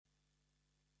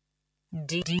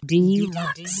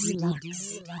Dlux.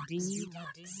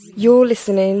 You're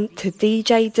listening to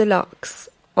DJ Dlux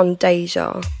on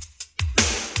Deja.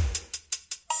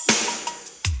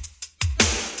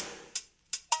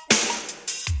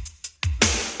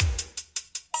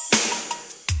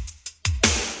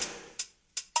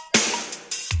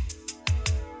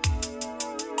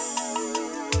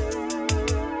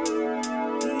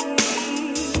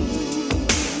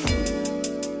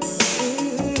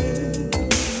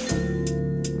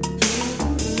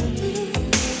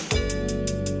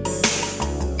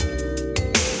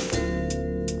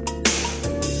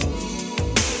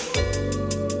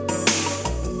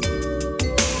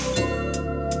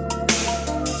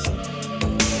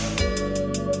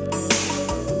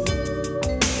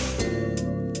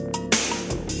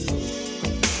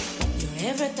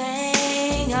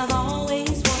 Everything I've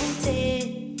always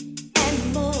wanted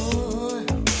and more,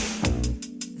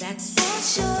 that's for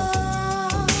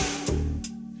sure.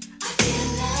 I feel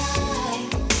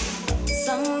like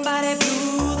somebody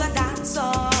blew the dots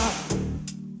off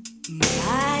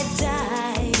my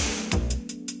die.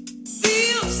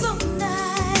 Feel so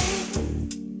nice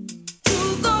to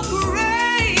go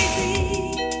crazy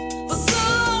for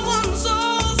someone so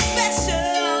special.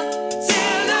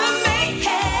 Till I make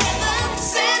heaven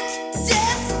sent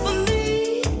just for me.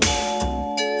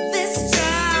 This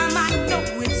time I know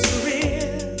it's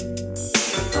real,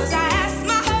 'cause I asked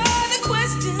my heart a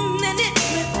question and it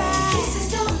replied, kisses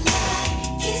don't lie,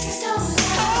 kisses don't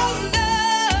lie. Oh no,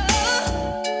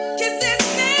 kisses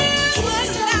never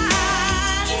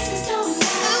lie, kisses don't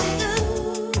lie.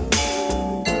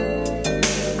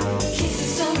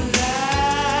 Kisses don't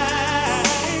lie.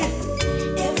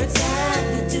 Every time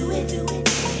you do it,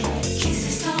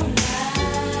 kisses don't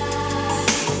lie.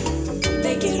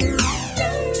 They get right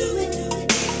down to it.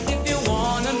 If you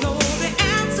wanna know the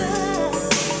answer,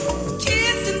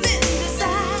 kiss and then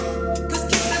decide, 'cause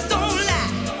kisses don't lie.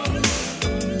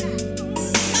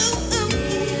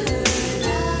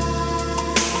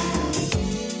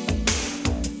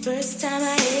 First time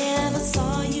I ever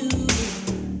saw you,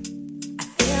 I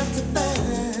felt a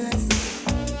buzz.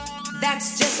 That's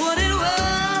just what it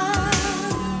was.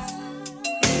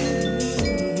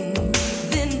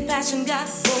 Then passion got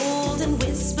bold and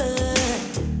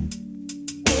whispered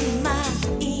in my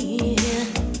ear,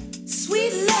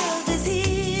 sweet love is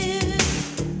here.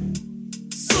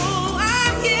 So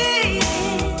I'm here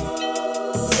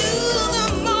to the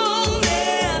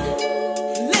moment.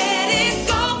 Let it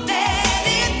go, let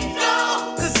it flow,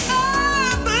 'cause I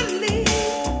believe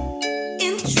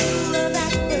in true love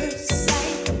at first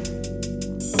sight.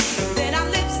 Then our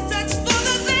lips touched for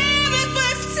the very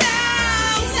first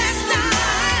time last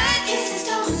night. Kisses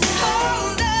don't lie. Oh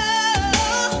no,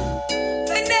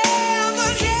 they never,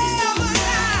 kisses don't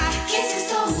lie. Kisses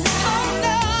don't lie. Oh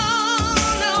no,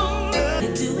 no, no.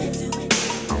 Do it.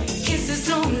 Kisses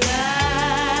don't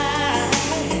lie.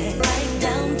 Right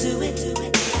down to it.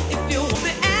 If you want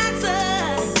the answer,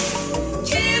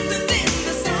 kiss and then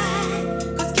decide,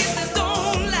 'cause kisses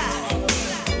don't lie.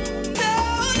 No,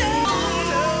 no,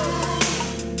 no.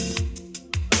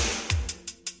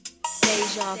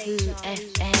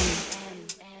 Dejavufm.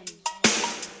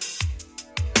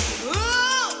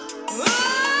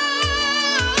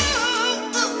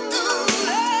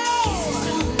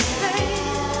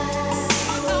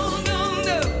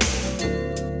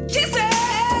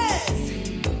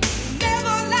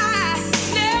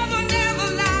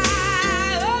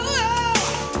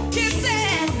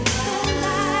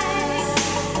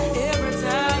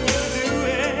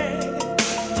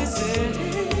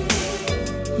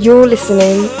 You're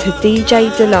listening to DJ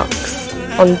Dlux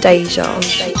on Deja.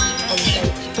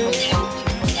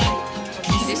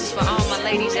 This is for all my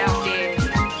ladies out there.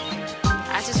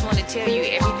 I just want to tell you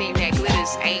everything that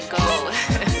glitters ain't gold.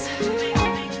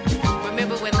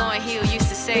 Remember when Lauryn Hill used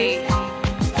to say,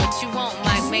 what you want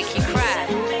might make you cry,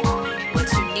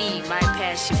 what you need might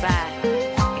pass you by.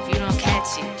 If you don't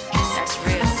catch it, that's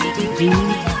real.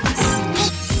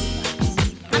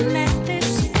 I met this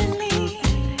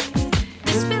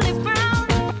Billy Brown.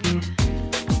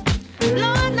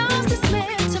 Lord knows this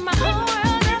led to my whole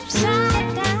world upside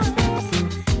down.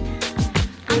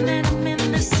 I met him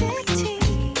in the city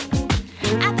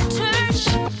at the church.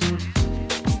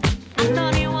 I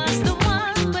thought he was the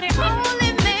one, but it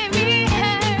only made me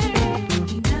hurt.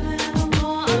 He never ever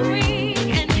wore a ring,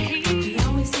 and he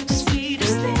always said the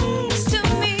sweetest things to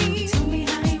me. He told me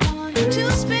how he wanted to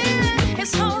spend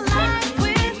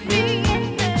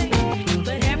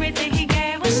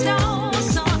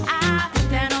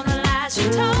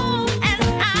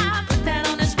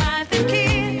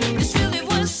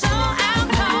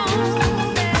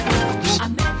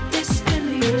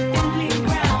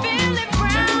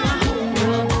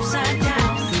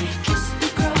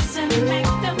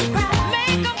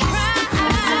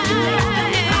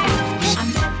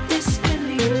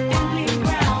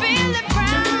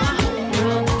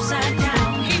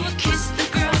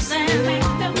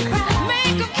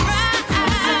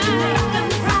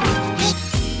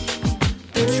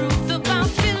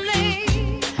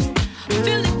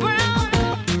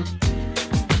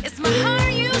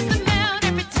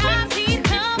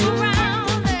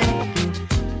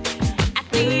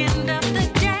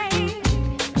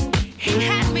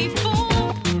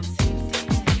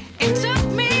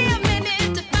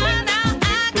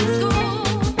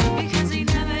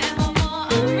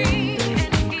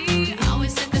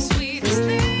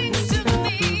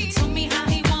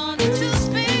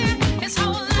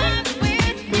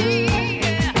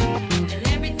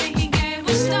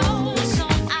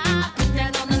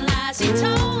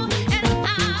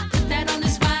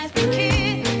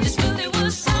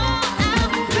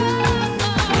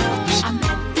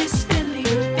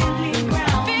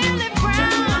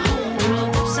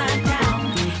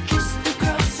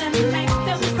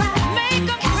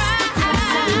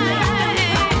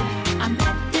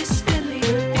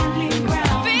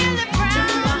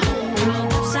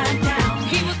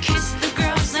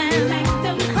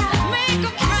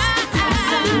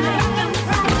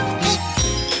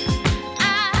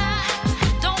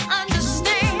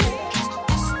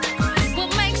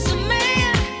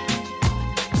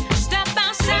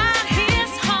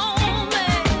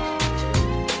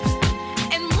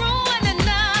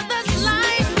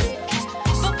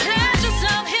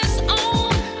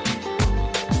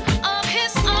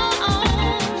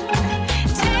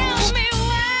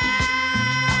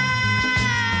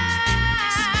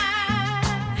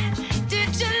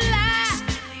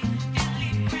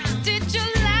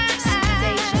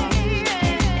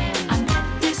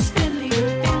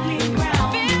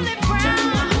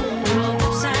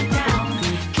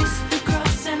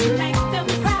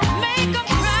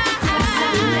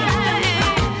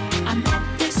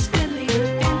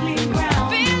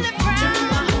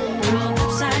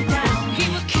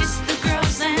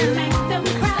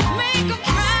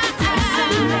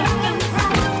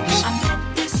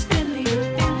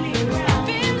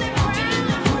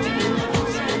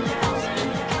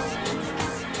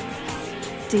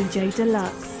DJ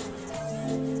Dlux.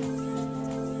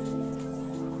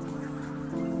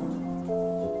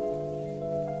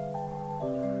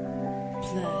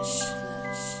 Plush.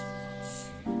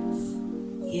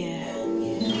 Yeah.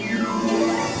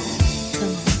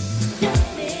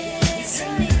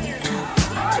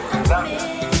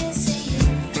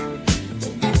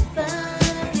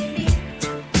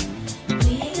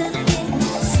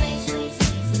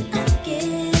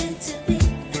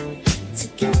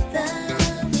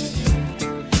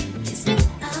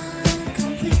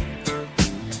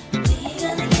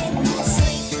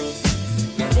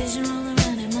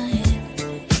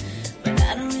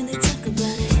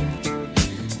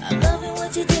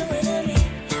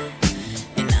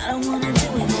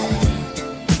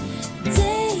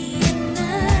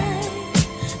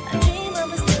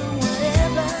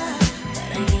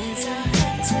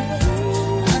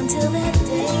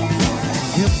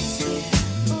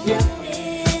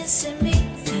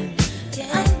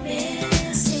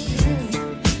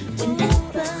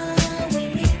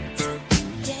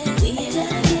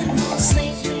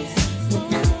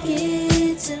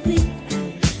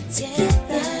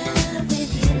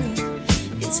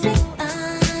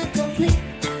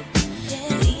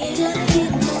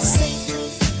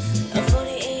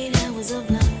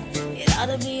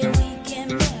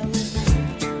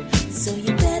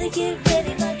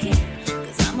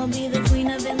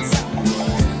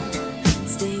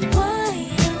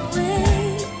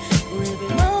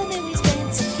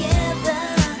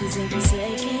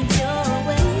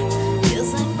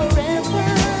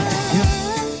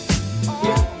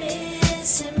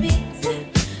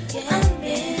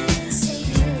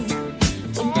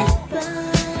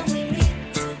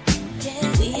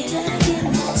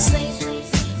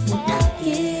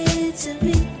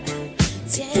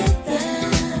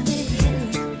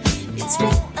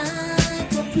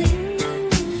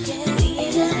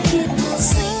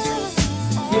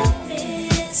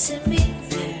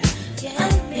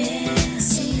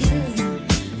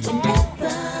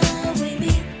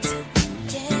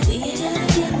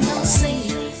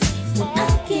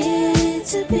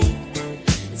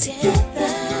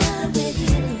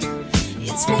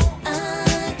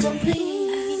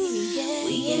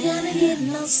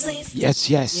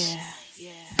 Yes.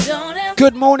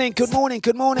 Good morning.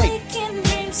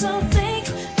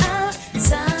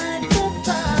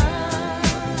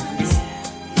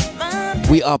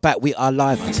 We are back. We are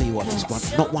live. I tell you what, this one,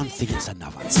 not one thing, it's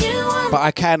another. But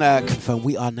I can confirm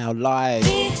we are now live.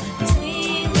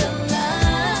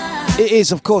 It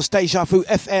is, of course,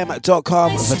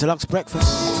 dejavufm.com for Dlux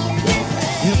Breakfast.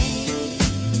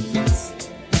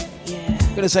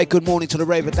 Gonna say good morning to the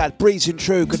Raver Dad, breezing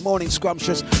through. Good morning,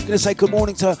 Scrumptious. Gonna say good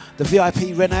morning to the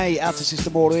VIP Renee, out to Sister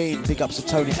Maureen. Big ups to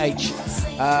Tony H.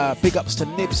 Big ups to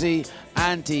Nibsy,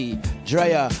 Andy,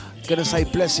 Drea. Gonna say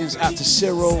blessings out to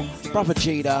Cyril, Brother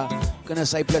Gita. Gonna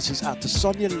say blessings out to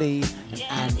Sonia Lee and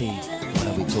Andy. What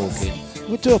are we talking?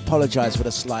 We do apologise for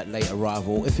the slight late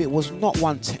arrival. If it was not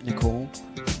one technical,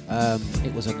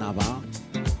 it was another.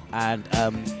 And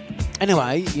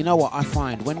anyway, you know what I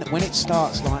find when it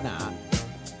starts like that,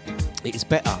 it is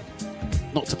better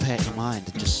not to pay it in mind.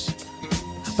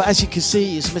 But as you can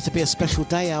see, it's meant to be a special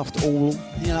day after all.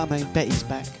 You know what I mean? Betty's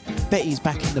back. Betty's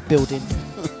back in the building.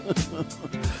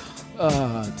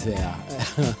 Oh dear.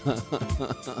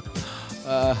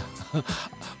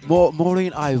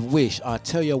 Maureen, I wish. I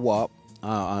tell you what.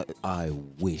 I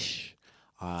wish.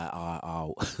 I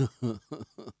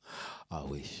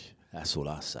wish. That's all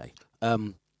I say.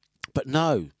 But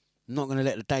no. I'm not going to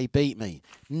let the day beat me.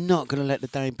 I'm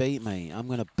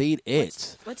going to beat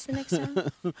it. What's the next song?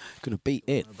 Going to beat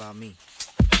it. What about me?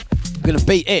 I'm going to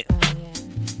beat it. Oh,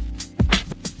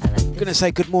 yeah. I'm going to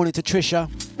say good morning to Trisha.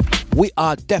 We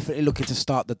are definitely looking to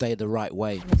start the day the right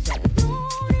way.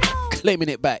 Claiming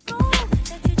it back.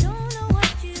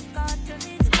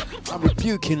 I'm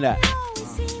rebuking that.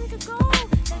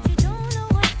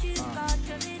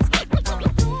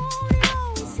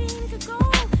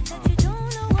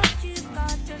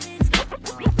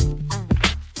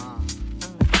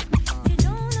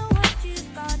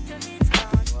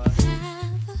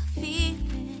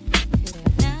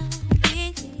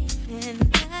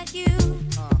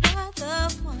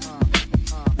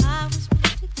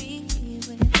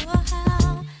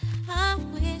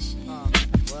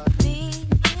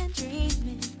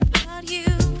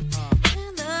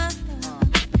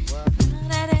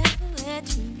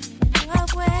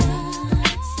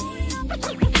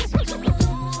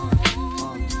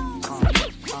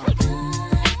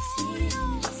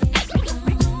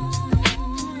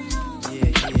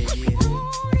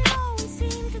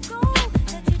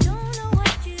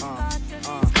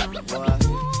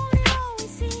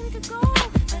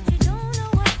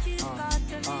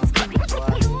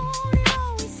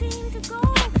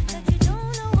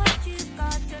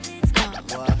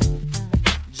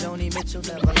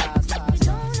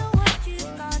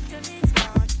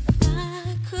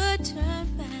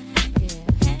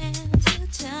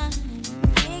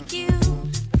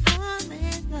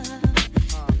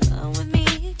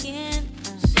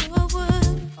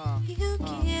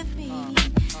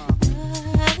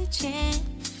 chance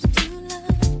to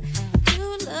love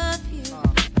you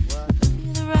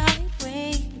the right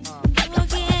way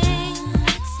again.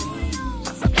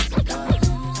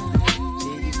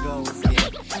 Here you go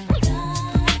again.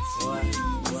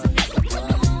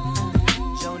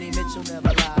 Joni Mitchell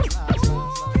never lies.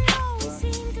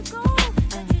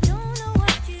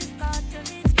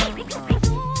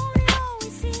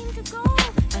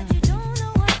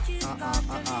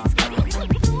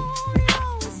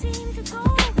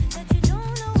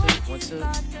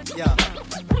 Yeah,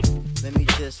 let me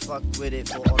just fuck with it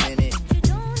for a minute.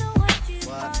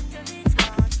 What?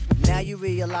 Now you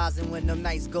realizing when them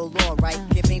nights go long, right?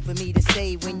 It ain't for me to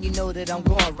say when you know that I'm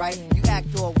gone, right? You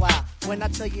act all wild when I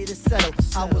tell you to settle.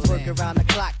 I was working around the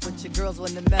clock, but your girls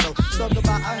on the metal. Talk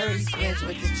about I heard he swims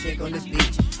with this chick on the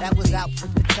beach. That was out for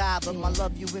the tide, but my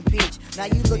love you impeach. Now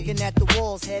you looking at the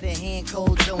walls, head in hand,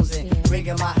 cold jonesing.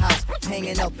 Rigging my house,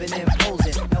 hanging up and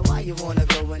imposing. Now why you wanna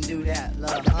go and do that,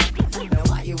 love, huh? Now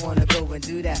why you wanna go and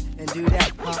do that,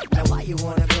 huh? Now why you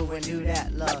wanna go and do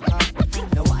that, love, huh?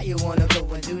 Now why you wanna go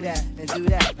and do that,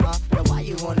 huh? Now why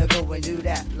you wanna go and do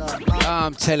that, love, huh?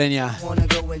 I'm telling you,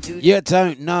 you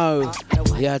don't know.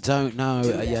 You don't know.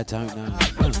 You don't know.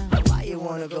 Now why you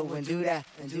wanna go and do that,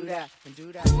 and do that, and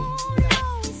do that?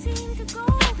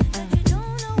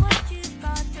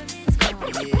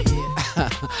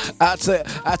 Out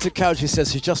to Couch, he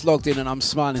says she just logged in and I'm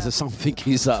smiling so something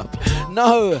is up.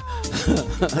 No,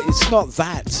 it's not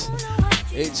that.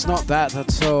 It's not that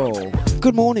at all.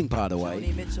 Good morning, by the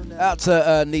way. Out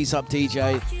to Knees Up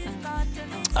DJ.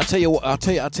 I'll tell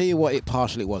you what it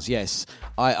partially was. Yes,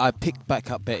 I picked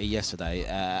back up Betty yesterday.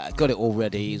 Got it all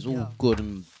ready. It's all good,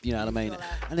 and you know what I mean.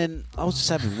 And then I was just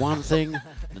having one thing,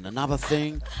 and another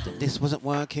thing. Then this wasn't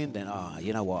working. Then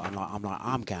you know what?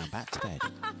 I'm going back to bed.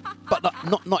 But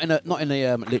not in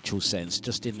the literal sense,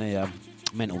 just in the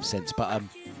mental sense. But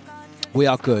we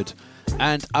are good,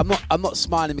 and I'm not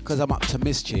smiling because I'm up to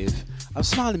mischief. I'm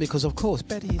smiling because, of course,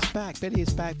 Betty is back. Betty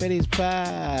is back. Betty is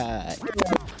back.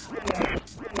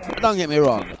 Don't get me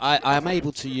wrong. I am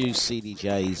able to use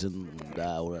CDJs and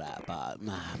all of that, but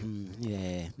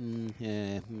yeah.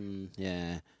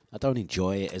 I don't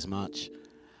enjoy it as much.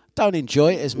 And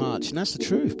that's the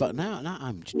truth. But now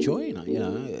I'm enjoying it. You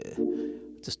know,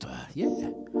 just yeah.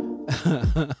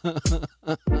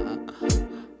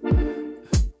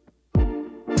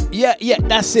 Yeah.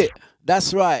 That's it.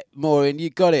 That's right, Maureen. You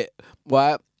got it.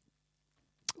 Right.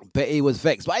 Betty was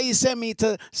vexed. Why you send me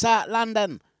to South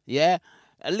London? Yeah.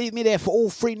 And leave me there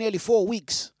for nearly 4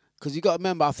 weeks. Because you got to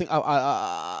remember, I think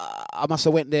I must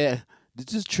have went there.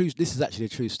 This is true. This is actually a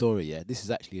true story. Yeah. This is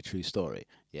actually a true story.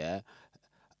 Yeah.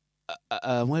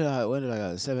 Where did I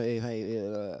go? 17,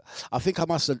 18, I think I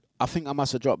must have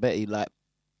dropped Betty like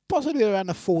possibly around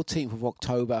the 14th of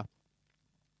October.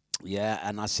 Yeah,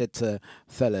 and I said to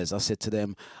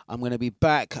them, I'm going to be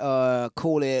back,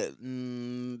 call it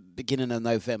beginning of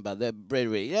November. They're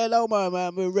ready. Yeah, no,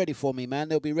 man, we're ready for me, man.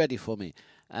 They'll be ready for me.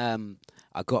 I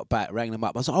got back, rang them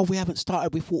up. I was like, oh, we haven't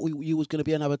started. We thought you was going to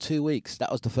be another 2 weeks.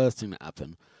 That was the first thing that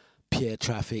happened. Pure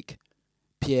traffic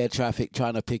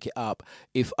trying to pick it up.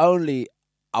 If only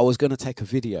I was going to take a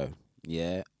video,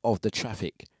 yeah, of the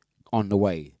traffic on the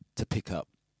way to pick up.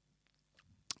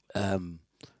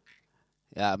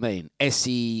 Yeah, I mean,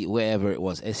 SE, wherever it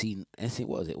was. SE,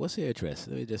 what was it? What's the address?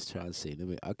 Let me just try and see.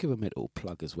 I'll give them a little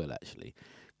plug as well, actually.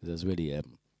 Because there's really,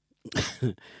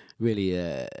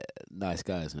 really nice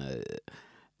guys.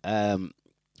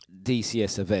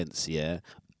 DCS events, yeah.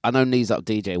 I know Knees Up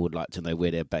DJ would like to know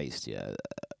where they're based, yeah.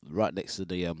 Right next to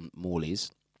the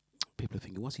Morleys. People are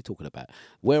thinking, what's he talking about?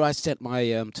 Where I sent my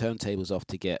turntables off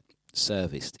to get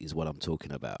serviced is what I'm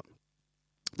talking about.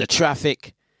 The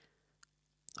traffic.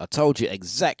 I told you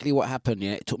exactly what happened,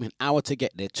 yeah. It took me an hour to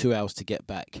get there, 2 hours to get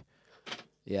back.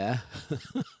 Yeah.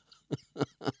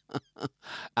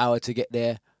 Hour to get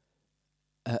there.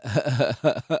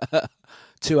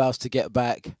 2 hours to get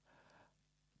back.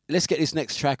 Let's get this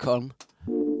next track on.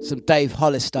 Some Dave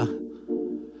Hollister.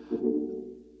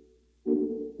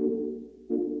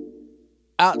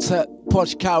 Out to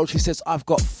Podge Carroll, she says, I've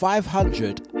got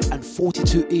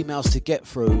 542 emails to get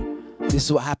through. This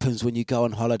is what happens when you go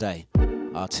on holiday.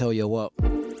 I'll tell you what.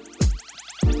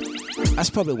 That's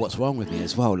probably what's wrong with me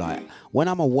as well. Like, when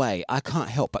I'm away, I can't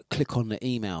help but click on the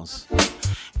emails.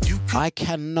 I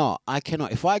cannot.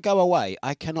 If I go away,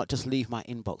 I cannot just leave my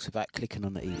inbox without clicking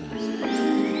on the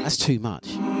emails. That's too much.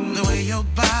 The way your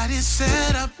body's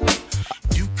set up,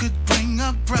 you could bring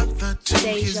a brother to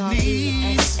his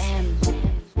knees.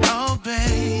 Oh,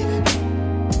 babe,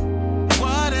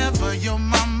 whatever your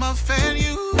mama fed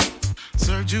you,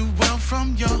 served you well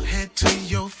from your head to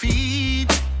your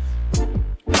feet.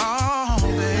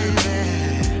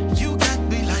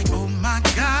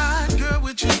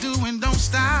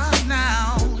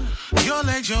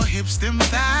 hips, them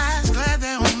thighs. Glad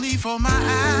they're only for my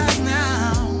eyes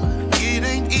now. It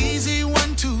ain't easy,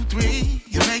 1, 2, 3.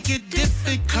 You make it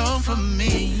difficult for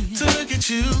me to look at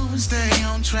you and stay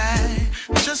on track.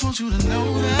 Just want you to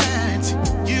know that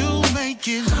you make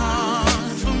it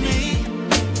hard for me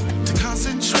to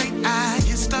concentrate. I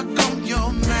get stuck on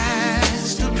your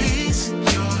masterpiece,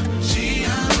 your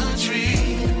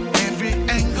geometry. Every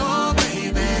angle,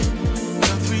 baby,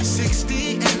 your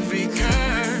 360, every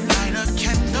curve. Light a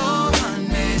candle,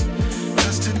 honey,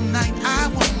 'cause tonight I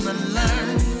wanna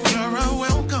learn. You're a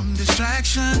welcome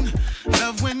distraction.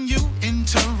 Love when you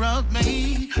interrupt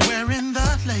me, wearing the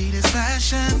latest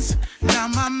fashions. Now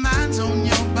my mind's on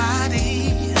your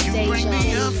body. You bring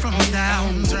me up from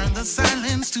down, turn the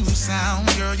silence to sound.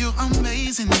 Girl, you're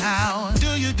amazing. How do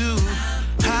you do?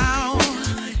 How?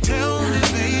 Tell me,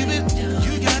 baby.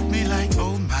 You got me like,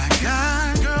 oh my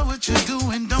God. Girl, what you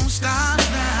doing? Don't stop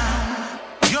now.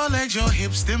 Your legs, your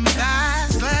hips, them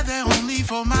thighs. Glad they're only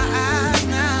for my eyes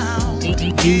now.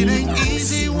 It ain't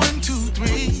easy, 1, 2,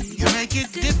 3. You make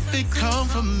it difficult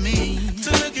for me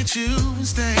to look at you and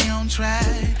stay on track.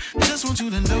 Just want you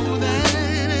to know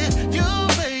that you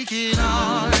make it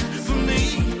hard for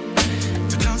me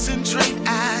to concentrate.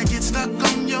 I get stuck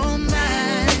on your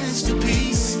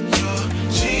masterpiece, your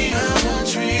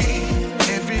geometry.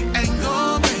 Every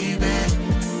angle, baby,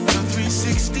 your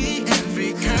 360,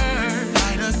 every curve.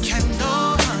 Light a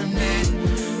candle, honey,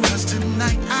 'cause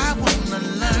tonight I wanna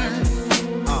learn.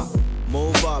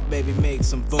 Move up, baby, make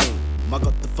some boom. I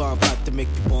got the fun back to make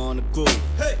you wanna groove.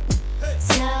 Hey, hey.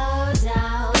 Slow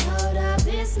down, hold up,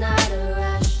 it's not a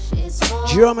rush. It's for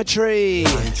Geometry. I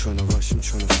ain't trying to rush, I'm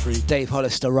trying to free. Dave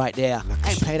Hollister right there. I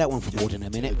ain't played that one for more than a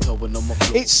minute.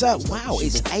 It's wow,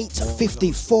 it's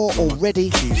 8:54 already.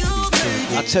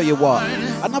 I tell you what,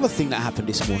 another thing that happened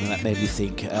this morning that made me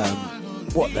think,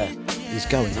 what the is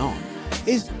going on?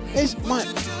 Is my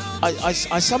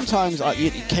I sometimes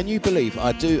can you believe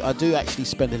I do actually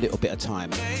spend a little bit of time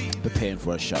preparing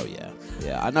for a show.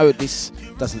 Yeah. I know this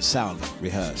doesn't sound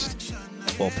rehearsed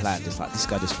or planned. It's like this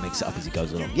guy just makes it up as he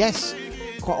goes along. Yes,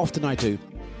 quite often I do.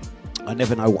 I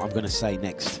never know what I'm going to say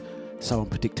next. So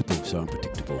unpredictable.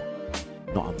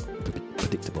 Not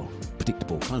unpredictable.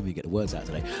 Predictable. Can't even get the words out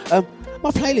today.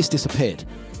 My playlist disappeared.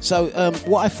 So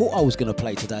what I thought I was going to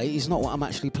play today is not what I'm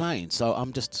actually playing. So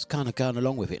I'm just kind of going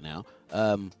along with it now,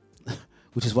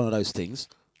 which is one of those things.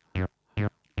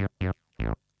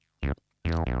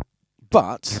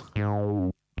 But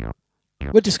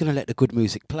we're just going to let the good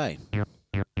music play.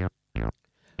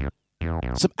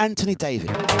 Some Anthony David.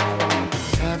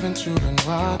 Haven't you been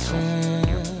watching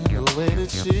the way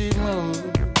that she moves?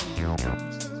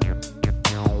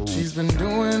 She's been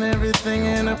doing everything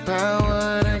in her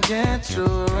power to get you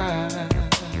right.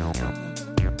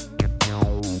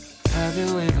 Have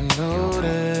you even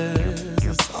noticed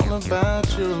it's all about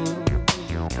you?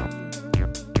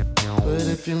 But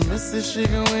if you miss it, she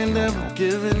gon' end up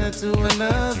giving it to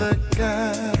another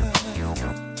guy.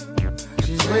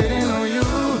 She's waiting on you,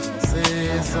 say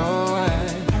it's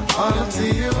alright. All up to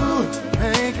you,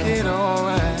 make it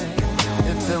alright.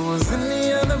 If there was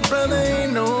any other brother,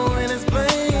 ain't no, and it's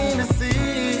plain to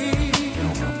see.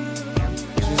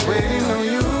 She's waiting on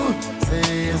you,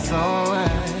 say it's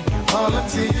alright. All up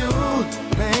to you,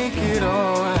 make it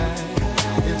alright.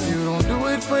 If you don't do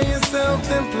it for yourself,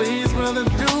 then please, brother,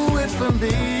 do it for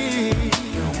me.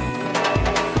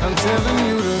 I'm telling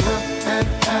you to look at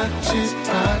how she's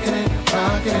rocking it,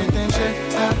 then check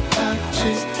out how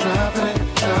she's dropping it,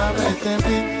 then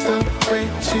beat the way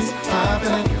she's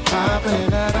popping it.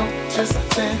 I don't just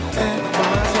stand and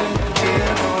watch it, get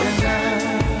it all in now.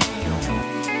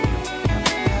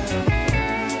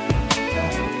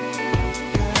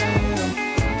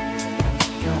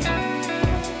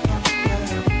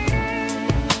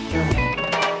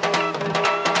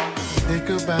 Think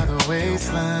about the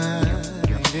waistline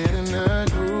and get in the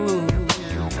groove.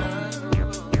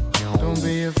 Don't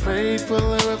be afraid,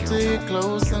 pull her up to you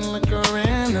close and look her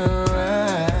in her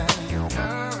eye.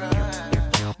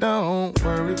 Don't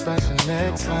worry about your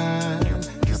next line,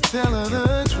 just tell her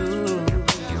the truth.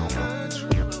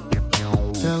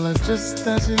 Tell her just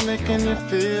how she's making you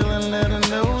feel and let her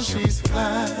know she's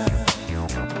fly.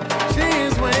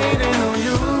 She's waiting on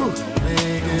you,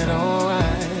 make it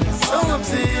alright. So up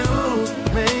to you,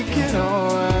 make it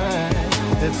alright.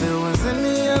 If there was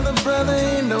any other brother,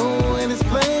 ain't no, and it's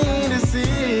plain to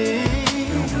see.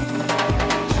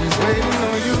 She's waiting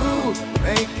on you,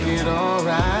 make it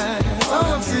alright. So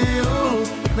up to you,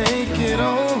 make it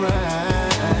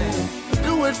alright.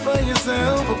 Do it for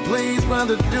yourself, or please,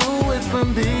 brother, do it for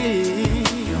me.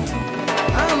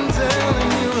 I'm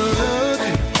telling you to look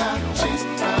at how she's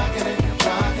rocking it,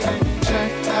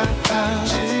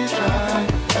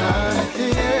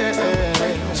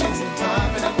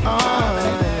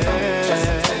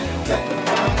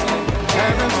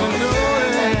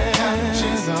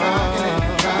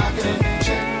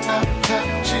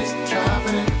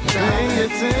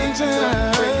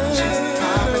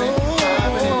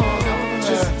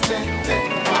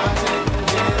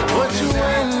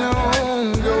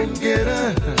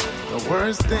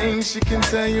 Worst thing she can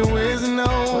tell you is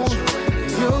no.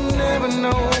 You'll never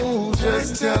know.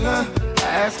 Just tell her.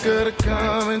 Ask her to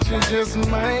come and she just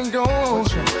might go.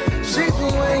 She's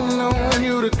been waiting on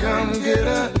you to come get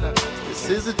her. This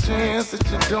is a chance that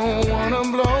you don't wanna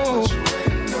blow.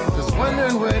 Cause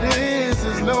wondering what it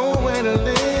is no way to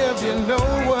live. You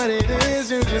know what it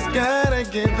is, you just gotta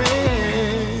give in.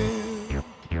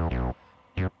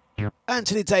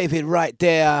 Anthony David right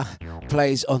there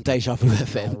plays on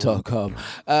dejavufm.com.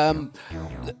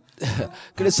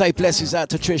 Gonna say blessings out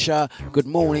to Trisha, good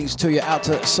mornings to you, out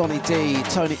to Sonny D,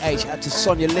 Tony H, out to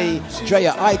Sonia Lee,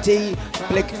 Drea ID,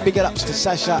 big ups to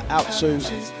Sasha, out to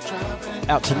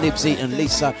Nibsy and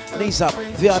Lisa, knees up,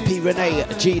 VIP Renee,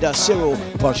 Jida, Cyril,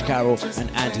 Bosch Carroll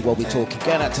and Andy while we talk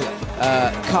again, out to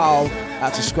Carl,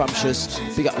 out to Scrumptious,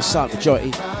 big up the Silent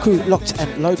Majority, crew locked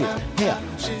and loaded here.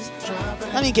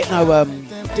 I didn't get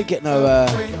no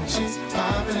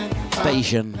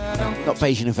Bayesian, not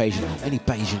Bayesian invasion, any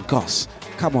Bayesian goss.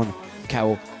 Come on,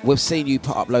 Carol, we've seen you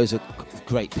put up loads of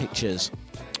great pictures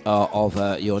of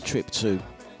your trip to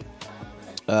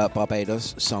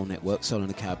Barbados, Soul Network, Soul in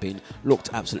the Caribbean.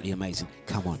 Looked absolutely amazing.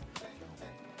 Come on.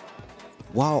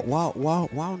 While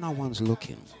no one's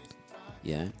looking,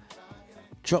 yeah,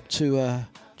 drop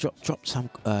some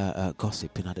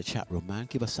gossip in the chat room, man.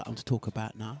 Give us something to talk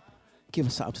about now. Give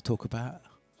us something to talk about.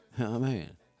 You know what I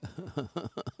mean?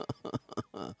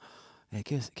 Yeah,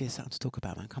 give us something to talk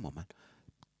about, man. Come on, man.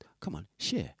 Come on,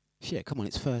 share. Come on,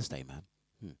 it's Thursday, man.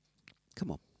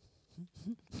 Come on.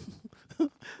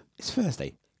 It's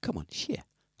Thursday. Come on, share.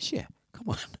 Come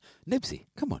on, Nibsy.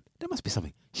 Come on, there must be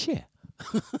something. Share.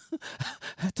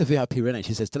 To VIP Renee,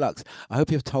 she says, Dlux, I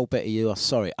hope you've told Betty you are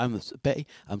sorry. Betty,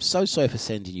 I'm so sorry for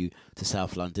sending you to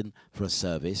South London for a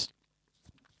service.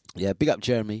 Yeah, big up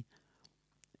Jeremy.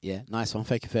 Yeah, nice one.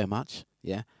 Thank you very much.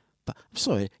 Yeah. But I'm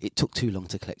sorry it took too long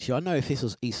to collect you. I know if this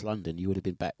was East London, you would have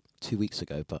been back 2 weeks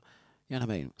ago, but you know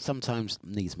what I mean? Sometimes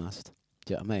needs must.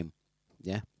 Do you know what I mean?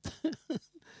 Yeah.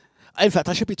 In fact,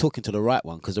 I should be talking to the right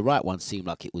one because the right one seemed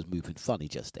like it was moving funny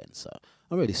just then. So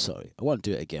I'm really sorry. I won't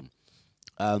do it again.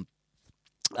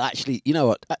 Actually, you know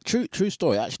what? True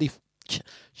story. I actually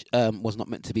was not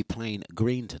meant to be playing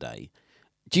green today.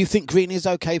 Do you think green is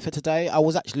okay for today? I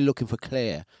was actually looking for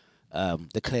clear,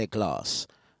 the clear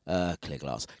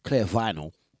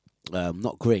vinyl,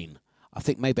 not green. I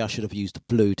think maybe I should have used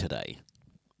blue today.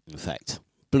 In fact,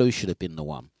 blue should have been the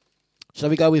one. Shall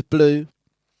we go with blue?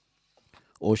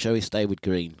 Or shall we stay with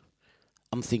green?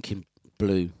 I'm thinking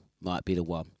blue might be the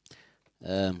one.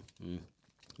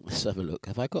 Let's have a look.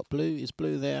 Have I got blue? Is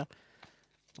blue there?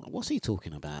 What's he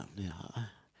talking about? Yeah.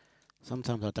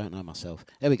 Sometimes I don't know myself.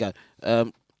 There we go.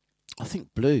 I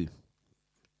think blue.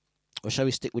 Or shall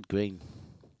we stick with green?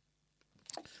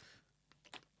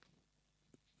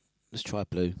 Let's try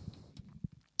blue.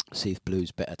 See if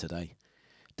blue's better today.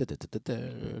 Does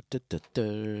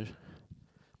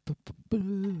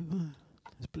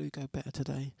blue go better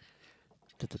today?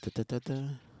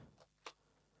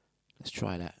 Let's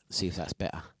try that. See if that's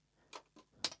better.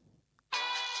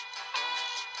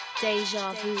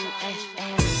 Deja Vu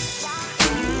FM.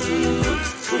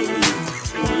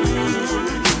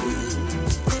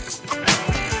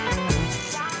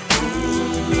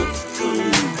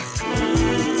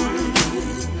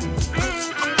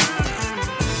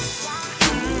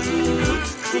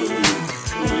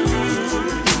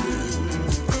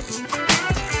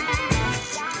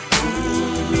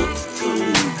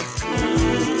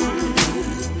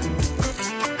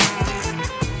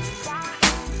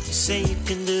 Say you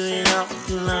can do it all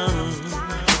alone.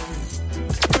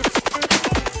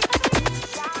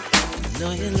 I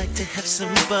know you like to have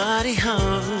somebody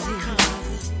home.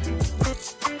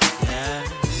 Yeah,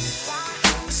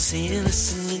 I see you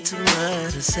listening to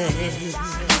what I say.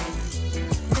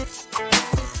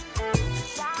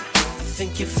 I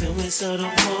think you feel me, so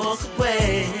don't walk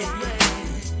away.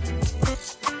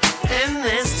 And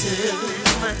there's too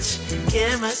much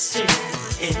chemistry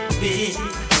in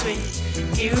between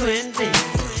you and me.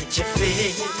 Can't you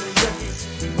feel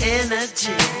the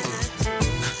energy?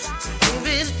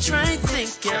 Baby, try and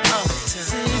think you're all the time.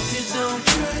 See, if you don't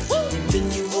try, then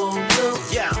you won't know.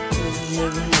 Yeah,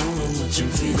 you'll never know how much I'm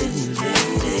feeling you,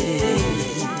 lady.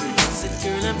 Said,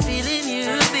 girl, I'm feeling you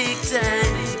big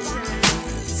time.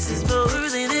 This is more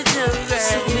than a joke, right?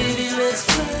 So baby, let's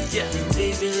try. Yeah,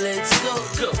 baby, let's go.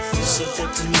 So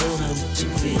got to know how much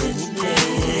I'm feeling you,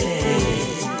 lady.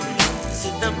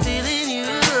 Said, I'm feeling you.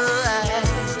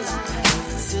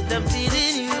 I'm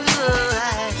feeling you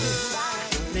right.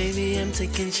 Maybe I'm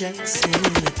taking shots in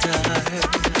the dark.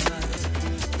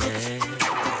 Yeah.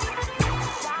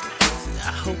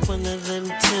 I hope one None of them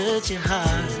touch your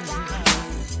heart.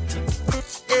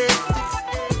 Yeah.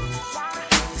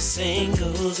 The saying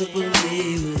goes, it will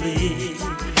be.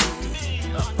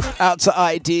 Out to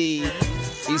ID.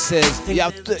 He says, you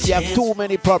have too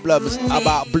many problems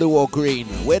about blue or green.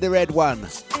 Where the red one?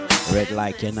 Red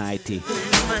like your nighty.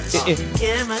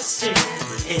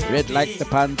 Red like the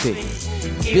panty.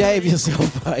 Behave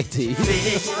yourself, ID.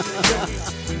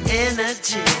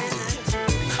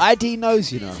 ID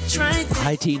knows, you know.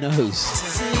 ID knows.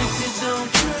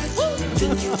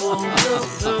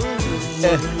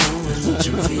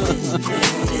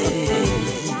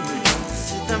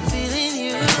 I'm feeling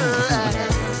you.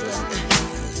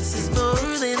 This is more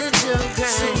than a joke.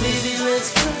 So baby, let's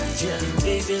fly.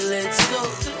 Baby, let's go.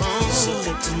 So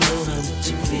good to know how much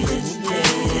you're feeling.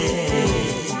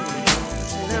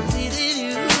 And I'm feeling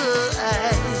you.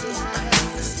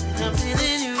 I'm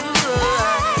feeling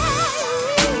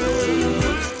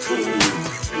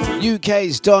you.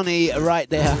 UK's Donny right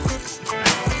there.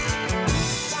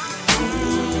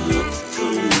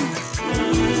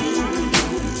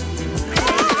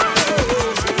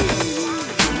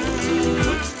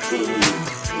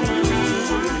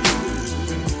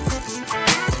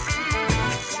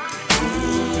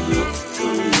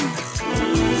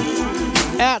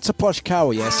 Out to Posh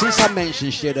Carol, yeah. Since I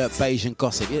mentioned shit at Bayesian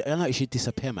gossip, I know you should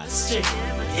disappear, man.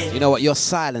 You know what? Your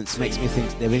silence makes me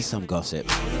think there is some gossip.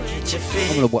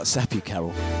 I'm gonna WhatsApp you,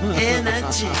 Carol.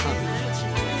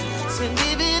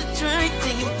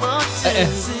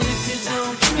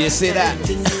 You see that?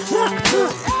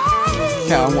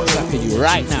 Carol, I'm WhatsApping you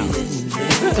right now.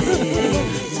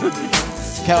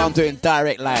 Carol, I'm doing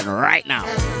direct line right now.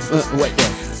 Wait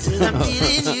there.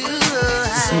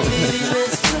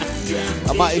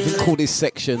 I might even call this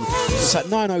section. It's at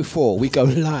 9:04. We go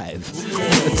live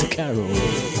to Carol.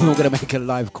 We're gonna make a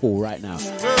live call right now.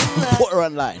 Put her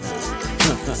online.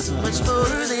 So much more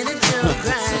than a joke.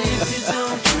 If you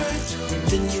don't trust,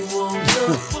 then you won't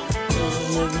know.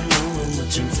 You'll never know how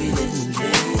much I'm feeling.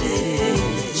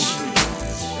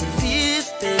 Feel,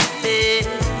 baby.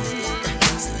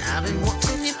 I've been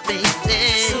watching you, baby.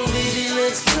 So baby,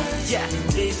 let's fly. Yeah,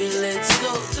 baby, let's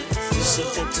go. So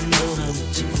got to know how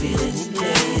much I'm feeling.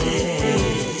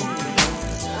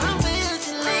 I'm with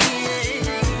you, lady.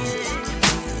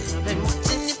 I've been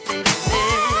watching you, baby.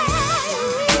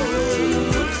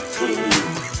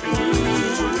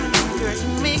 Girl, you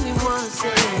make me wanna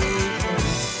say.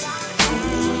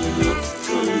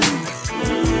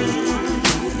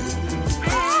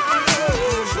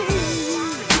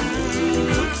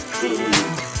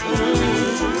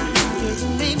 Girl, you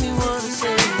make me wanna say.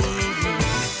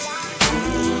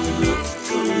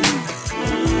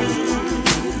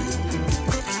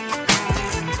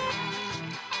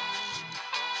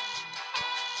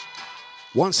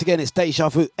 Once again, it's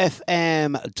dejavufm.com.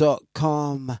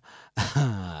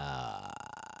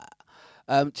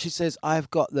 She says, I've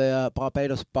got the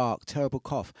Barbados bark terrible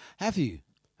cough. Have you?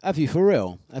 Have you for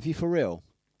real? Have you for real?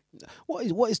 What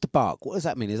is the bark? What does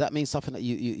that mean? Does that mean something that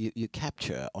you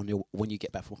capture on your when you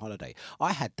get back from holiday?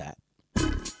 I had that.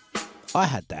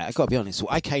 I got to be honest.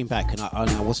 I came back and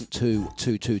I wasn't too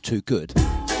good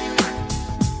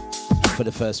for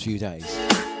the first few days.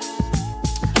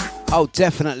 Oh,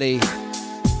 definitely.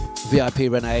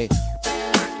 VIP Renee.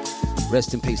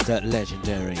 Rest in peace to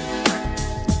Legendary.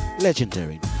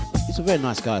 He's a very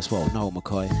nice guy as well, Noel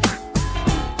McCoy.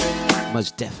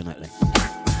 Most definitely.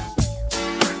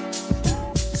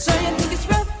 So you think it's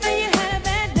rough and you had a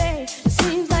bad day. It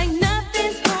seems like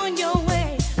nothing's going your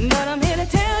way. But I'm here to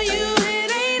tell you it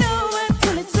ain't over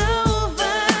till it's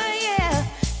over, yeah.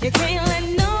 You can't let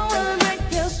no one wreck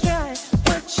your stride.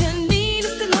 What you need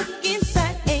is to look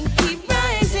inside and keep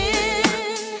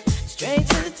rising. Straight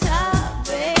to the top,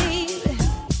 baby.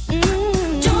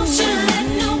 Don't you let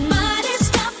nobody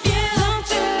stop you. Don't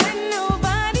you let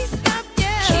nobody stop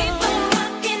you. Keep on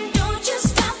rocking, don't you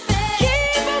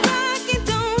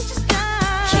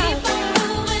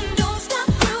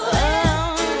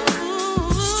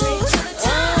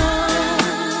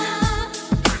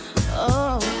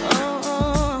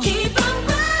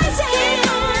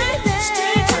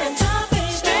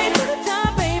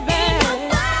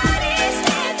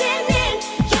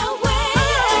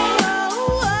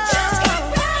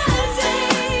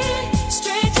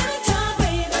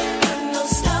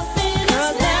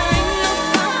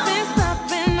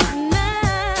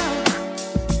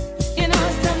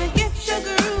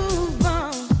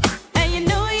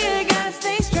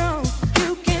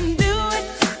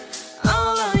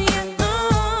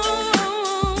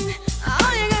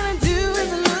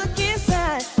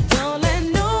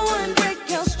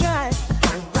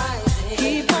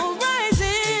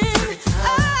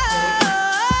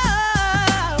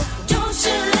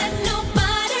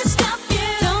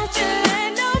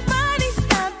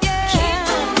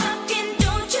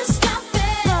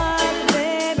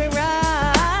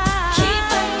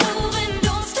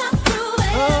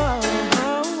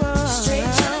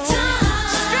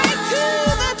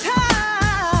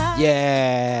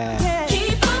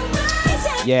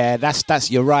Yeah, that's.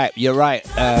 You're right,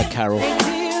 Carol.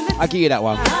 I'll give you that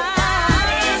one.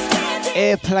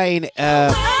 Airplane,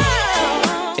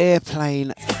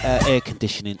 air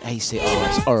conditioning, ACR.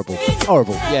 It's horrible.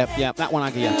 Yeah, that one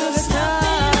I give you.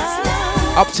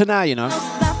 Up to now, you know.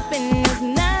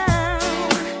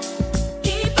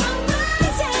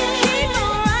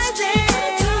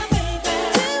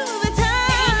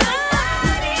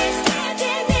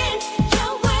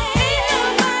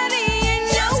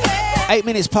 8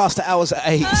 minutes past the hours at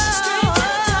 8.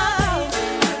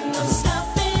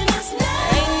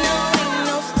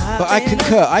 But I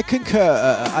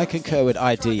concur with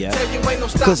ID, yeah.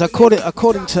 Because according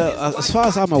to, as far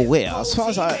as I'm aware,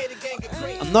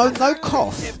 no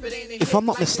cough, if I'm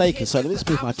not mistaken. So let me just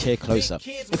move my chair closer.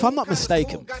 If I'm not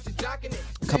mistaken,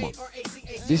 come on,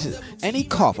 this is any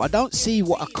cough. I don't see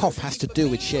what a cough has to do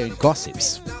with sharing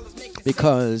gossips,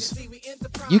 because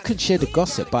you can share the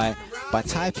gossip by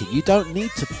typing. You don't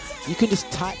need to. You can just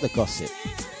type the gossip.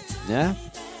 Yeah.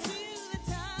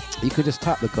 You can just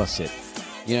type the gossip.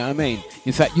 You know what I mean?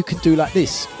 In fact, you can do like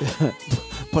this.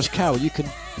 Posh Carol, you can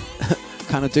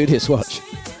kind of do this. Watch.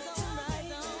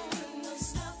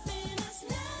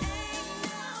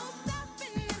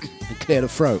 And clear the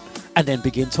throat. And then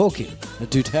begin talking. And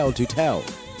do tell.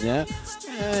 Yeah?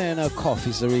 No, cough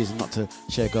is the reason not to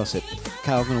share gossip.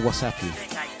 Carol, I'm going to WhatsApp you.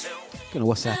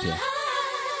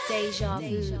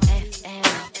 Dejavufm.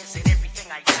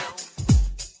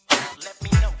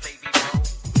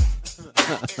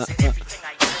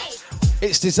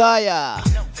 It's Desire.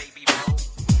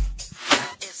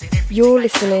 You're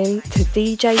listening to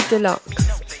DJ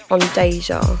Dlux on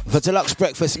Deja. For Deluxe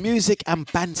Breakfast, music and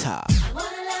banter.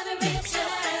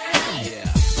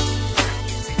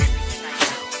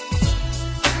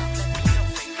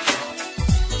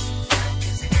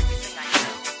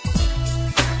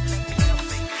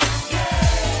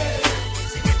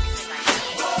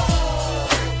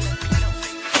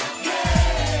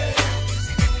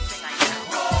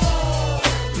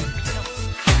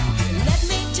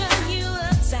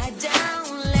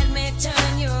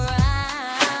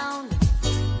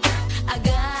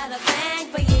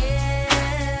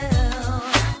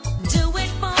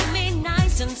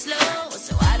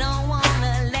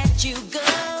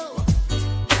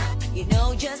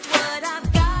 Just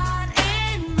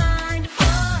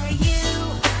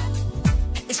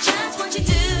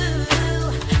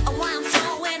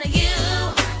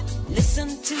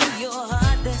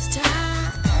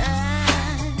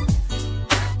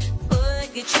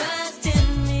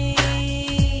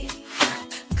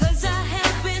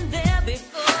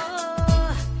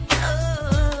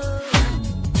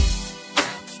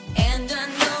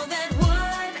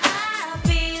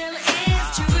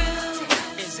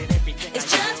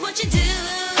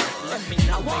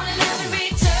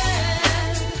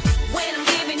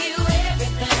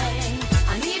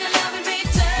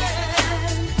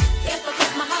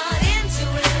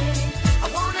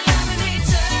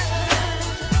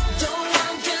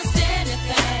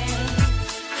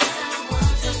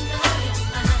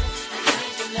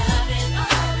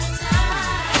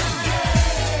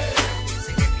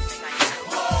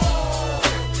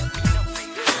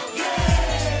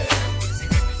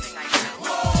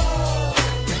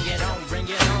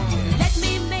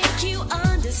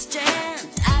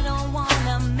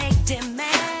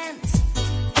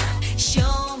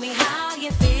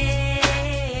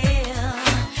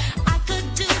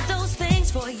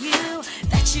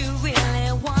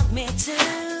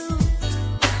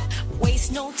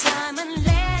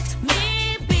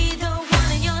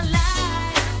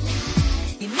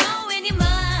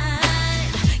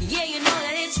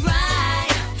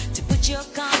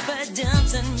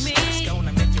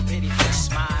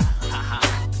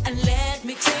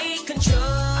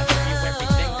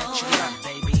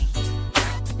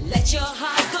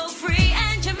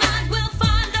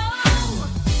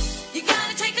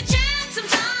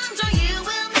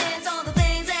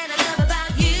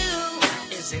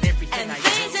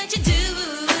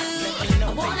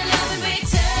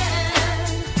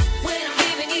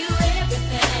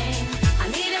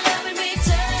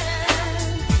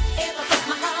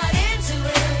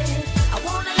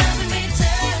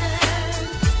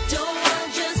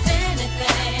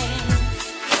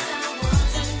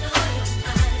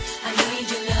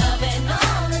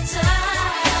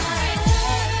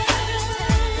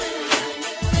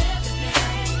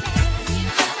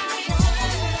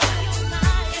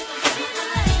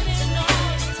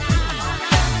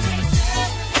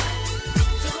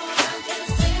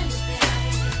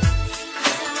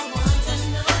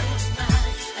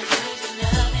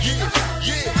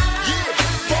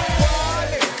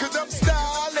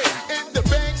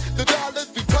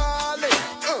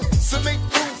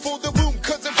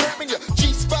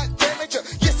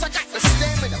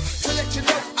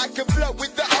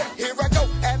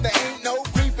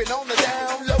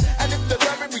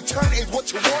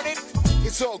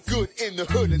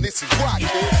the hood and this is rock, kid.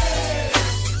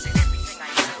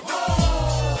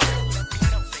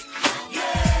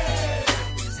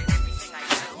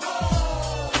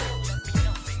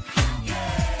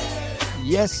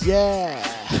 Yes, yeah.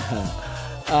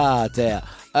 Ah, dear.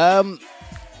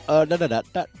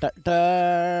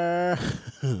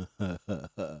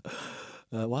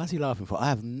 Why is he laughing for? I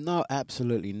have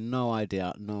absolutely no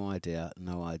idea.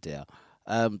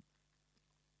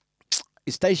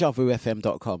 It's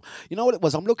dejavufm.com. You know what it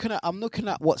was? I'm looking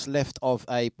at what's left of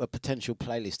a potential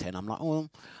playlist here, and I'm like, oh,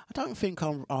 I don't think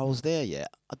I was there yet.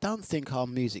 I don't think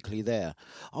I'm musically there.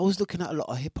 I was looking at a lot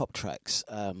of hip hop tracks.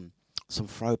 Some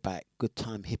throwback good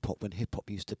time hip hop when hip hop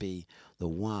used to be the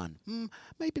one.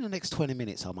 Maybe in the next 20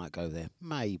 minutes I might go there.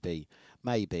 Maybe.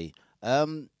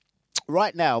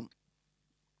 Right now,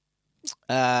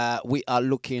 we are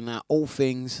looking at all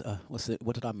things.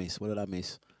 What did I miss?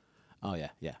 Oh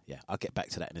yeah. I'll get back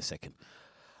to that in a second.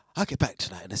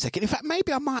 In fact,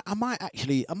 maybe I might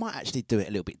actually do it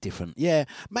a little bit different. Yeah,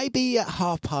 maybe at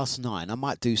 9:30 I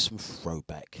might do some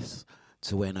throwbacks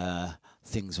to when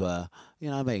things were, you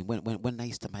know what I mean, when they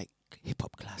used to make hip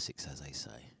hop classics, as they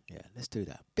say. Yeah, let's do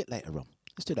that a bit later on.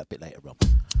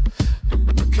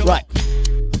 Right,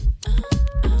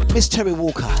 Miss Terry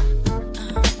Walker.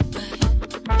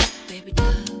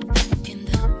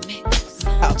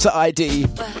 Out to ID.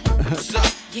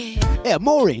 Yeah,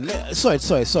 Maureen. Sorry.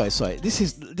 This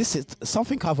is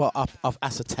something I've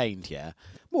ascertained. Yeah,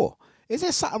 more. Is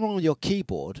there something wrong with your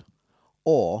keyboard,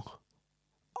 or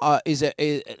is it?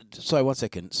 Sorry, 1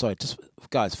 second. Sorry, just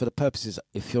guys, for the purposes,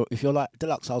 if you're like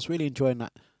Dlux, I was really enjoying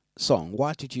that song.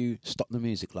 Why did you stop the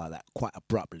music like that quite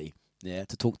abruptly? Yeah,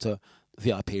 to talk to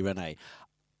VIP Renee.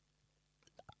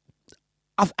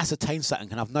 I've ascertained something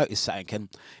and I've noticed something, and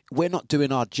we're not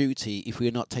doing our duty if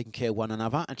we're not taking care of one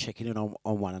another and checking in on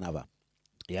one another.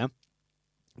 Yeah,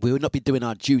 we would not be doing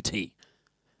our duty.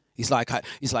 It's like I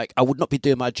would not be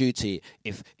doing my duty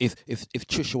if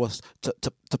Trisha was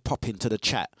to pop into the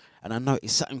chat and I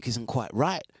noticed something isn't quite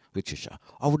right with Trisha.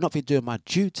 I would not be doing my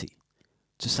duty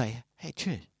to say, hey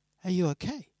Trish, are you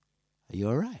okay? Are you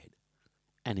all right?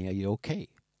 Annie, are you okay?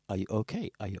 Are you okay?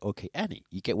 Are you okay, Annie?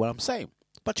 You get what I'm saying?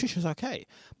 But Trisha's okay.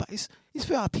 But it's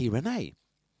VIP Renee.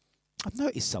 I've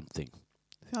noticed something.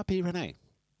 VIP Renee.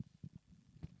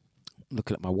 I'm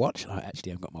looking at my watch. I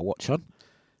actually haven't got my watch on.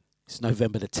 It's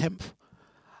November the 10th.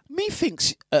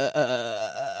 Methinks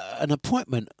an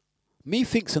appointment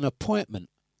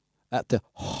at the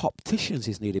opticians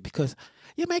is needed because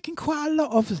you're making quite a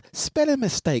lot of spelling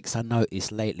mistakes, I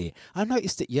noticed lately. I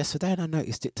noticed it yesterday and I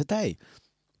noticed it today.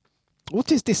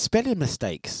 What is this spelling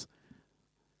mistakes?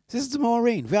 This is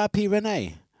Maureen, VIP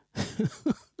Renee.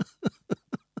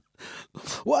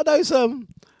 What are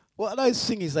those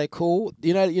thingies they call?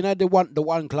 You know the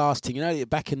one glass thing. You know,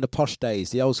 back in the posh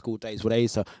days, the old school days, where they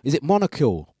used to. Is it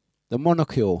monocle? The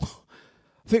monocle.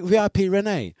 I think VIP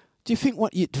Renee. Do you think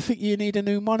you need a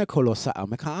new monocle or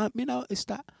something? It's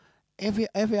that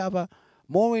every other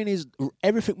Maureen is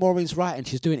everything. Maureen's right, and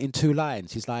she's doing it in 2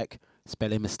 lines. She's like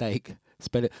spelling mistake,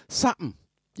 something.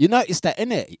 You notice that,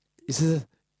 innit?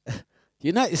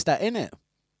 You notice that, innit?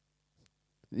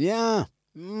 Yeah.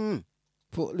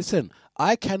 But listen,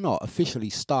 I cannot officially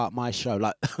start my show.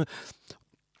 Like,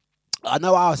 I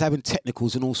know I was having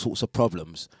technicals and all sorts of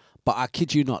problems, but I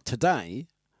kid you not, today,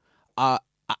 I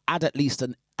add at least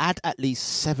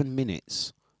 7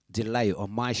 minutes delay on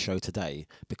my show today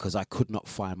because I could not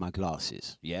find my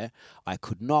glasses. Yeah, I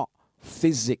could not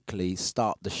physically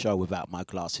start the show without my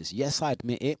glasses. Yes, I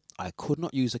admit it. I could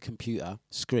not use a computer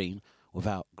screen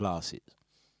without glasses.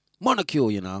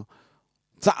 Monocule, you know.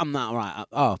 Something not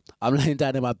right. I'm laying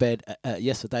down in my bed.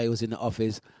 Yesterday I was in the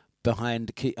office behind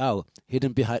the key. Oh,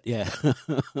 hidden behind. Yeah.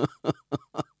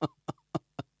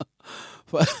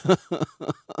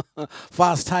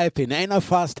 Fast typing. There ain't no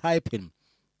fast typing.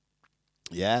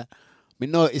 Yeah. Me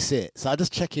notice it. So I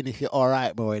just checking if you're all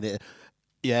right, boy.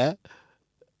 Yeah.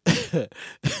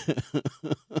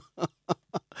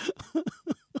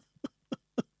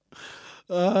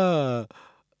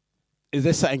 Is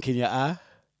there something in your eye?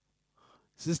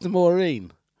 Sister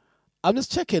Maureen, I'm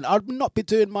just checking. I'd not be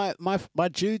doing my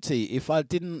duty if I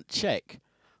didn't check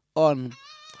on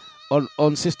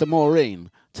Sister Maureen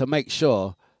to make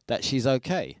sure that she's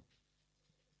okay.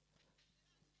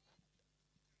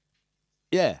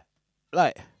 Yeah,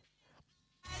 like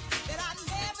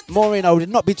Maureen, I would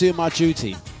not be doing my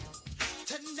duty.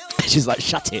 She's like,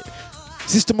 shut it.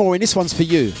 Sister Maureen, this one's for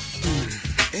you.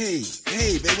 Hey,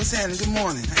 babe, what's happening? Good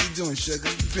morning. How you doing, sugar?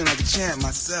 Feeling like a champ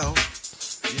myself.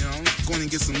 You know, going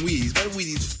and get some weeds. What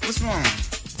weedies? What's wrong?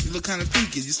 You look kind of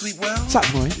peaked. You sleep well? What's up,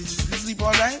 Maureen? You sleep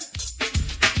all right?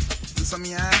 some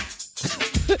in your eye?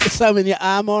 Some in your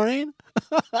eye, Maureen?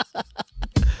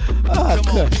 Oh,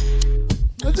 good.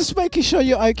 I'm just making sure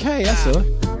you're okay, that's all.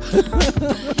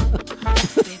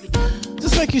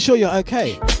 Just making sure you're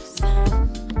okay.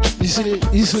 You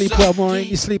sleep well, Maureen?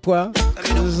 You sleep well?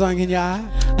 There's something in your eye?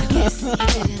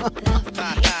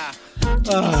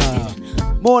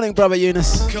 Morning, brother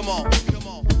Eunice. Come on.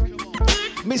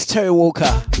 Miss Terry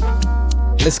Walker.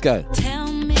 Let's go.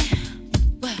 Tell me,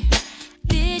 what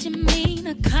did you mean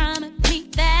to come at me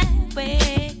that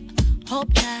way?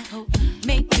 Hope not,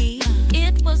 maybe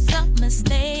it was a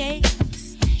mistake.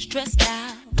 Stressed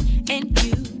out, and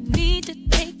you need to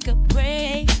take a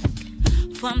break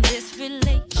from this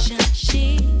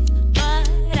relationship. But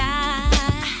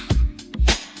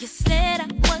you said I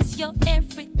was your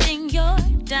everything, your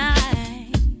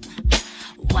dime.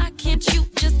 Why can't you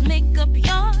just make up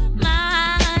your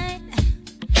mind?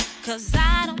 'Cause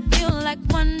I don't feel like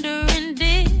wondering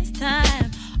this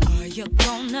time. Are you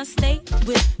gonna stay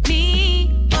with me?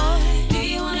 Or do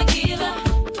you wanna give up?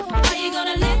 Are you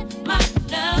gonna let my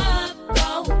love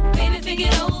go? Baby, think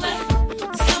it over.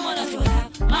 Someone else will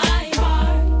have my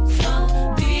heart. So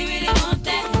do you really want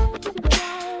that?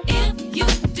 If you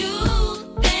do,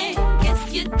 then guess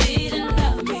you didn't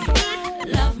love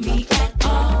me at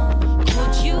all.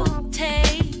 Could you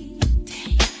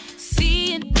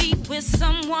seeing me with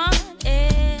someone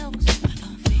else?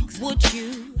 Would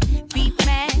you be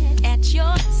mad at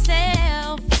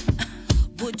yourself?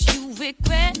 Would you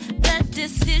regret the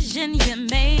decision you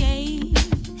made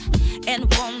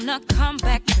and wanna come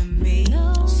back to me?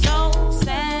 So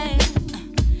sad,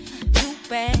 too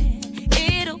bad,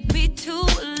 it'll be too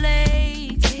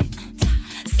late.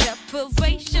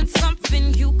 Separation,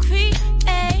 something you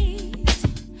create.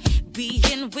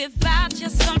 Being without you,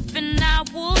 something I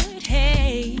would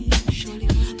hate.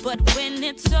 But when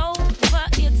it's over,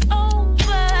 it's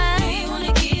over. Do you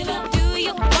wanna give up? Do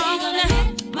you wanna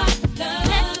let my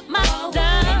love?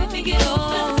 Baby, think it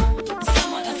over.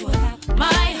 Someone else will have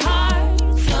my heart.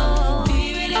 So do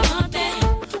you really want that?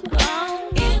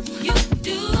 If you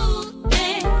do,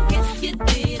 then guess you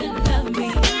didn't love me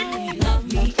at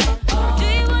all. Do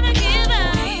you wanna give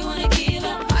up?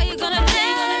 Are you gonna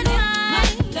let my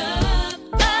love?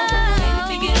 Baby,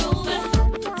 think it over.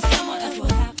 Someone else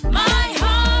will have my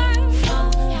heart. So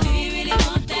do you really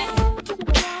want that?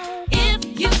 If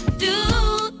you do,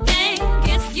 then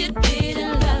guess you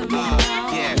didn't love me.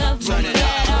 Turn it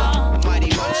up. Mighty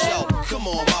Mo Show. Come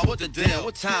on, ma, what the deal?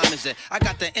 What time is it? I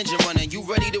got the engine running. You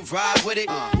ready to ride with it?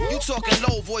 You talking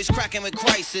low voice, cracking with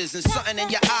crisis, and something in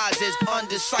your eyes is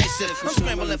undecisive. I'm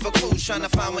scrambling for clues, trying to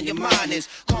find where your mind is.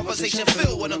 Conversation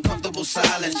filled with uncomfortable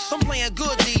silence. I'm playing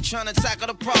good D, trying to tackle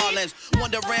the problems.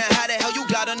 Wondering how the hell you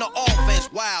got on the offense.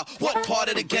 Wow, what part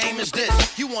of the game is this?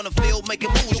 You on the field making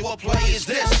moves, what play is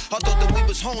this? I thought that we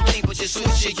was home team, but you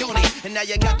switched your uni, and now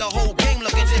you got the whole game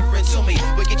looking different to me.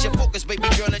 But get your focus, baby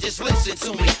girl, and just listen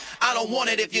to me. I don't want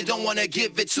it if you don't wanna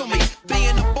give it to me.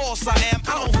 Being the boss I am,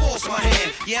 I don't force my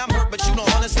hand. Yeah, I'm hurt, but you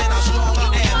don't understand how strong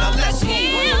I am. Now let's move.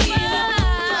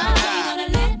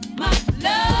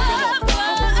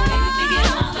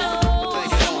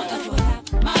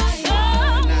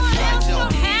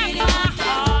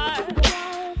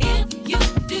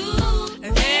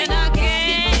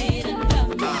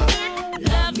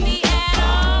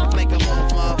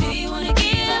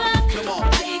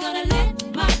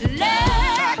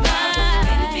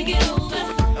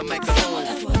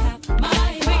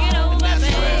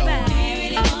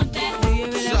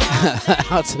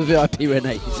 Out to VIP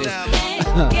Renee.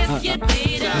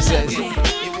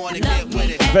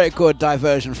 Very good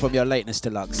diversion from your lateness,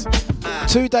 Dlux.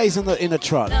 2 days in the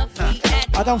trot.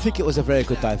 I don't think it was a very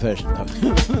good diversion though.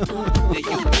 The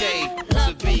UK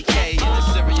to BK in a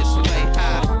serious way.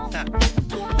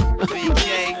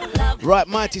 BK. Right,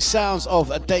 mighty sounds of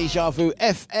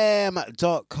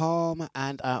dejavufm.com,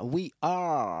 and we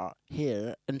are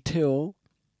here until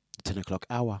 10 o'clock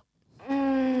hour.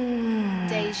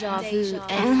 Deja Vu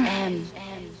FM.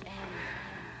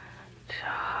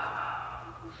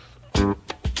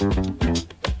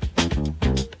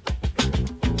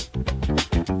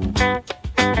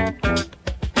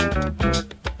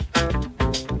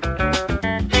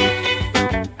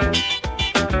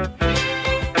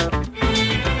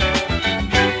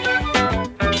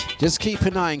 Just keep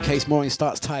an eye in case Maureen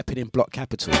starts typing in block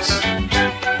capitals.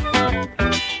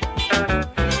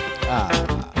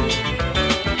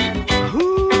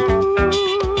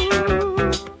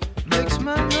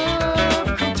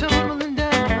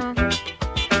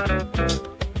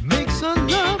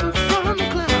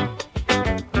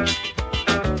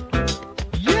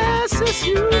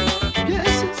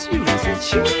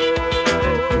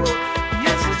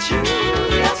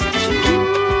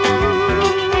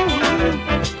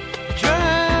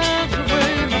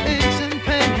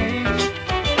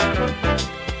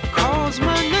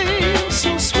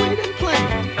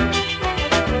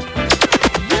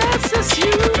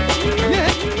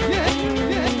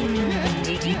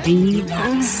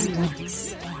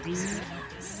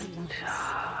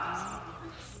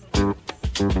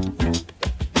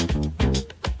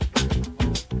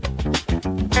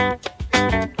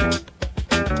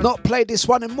 Not played this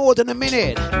one in more than a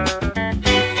minute.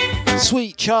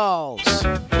 Sweet Charles.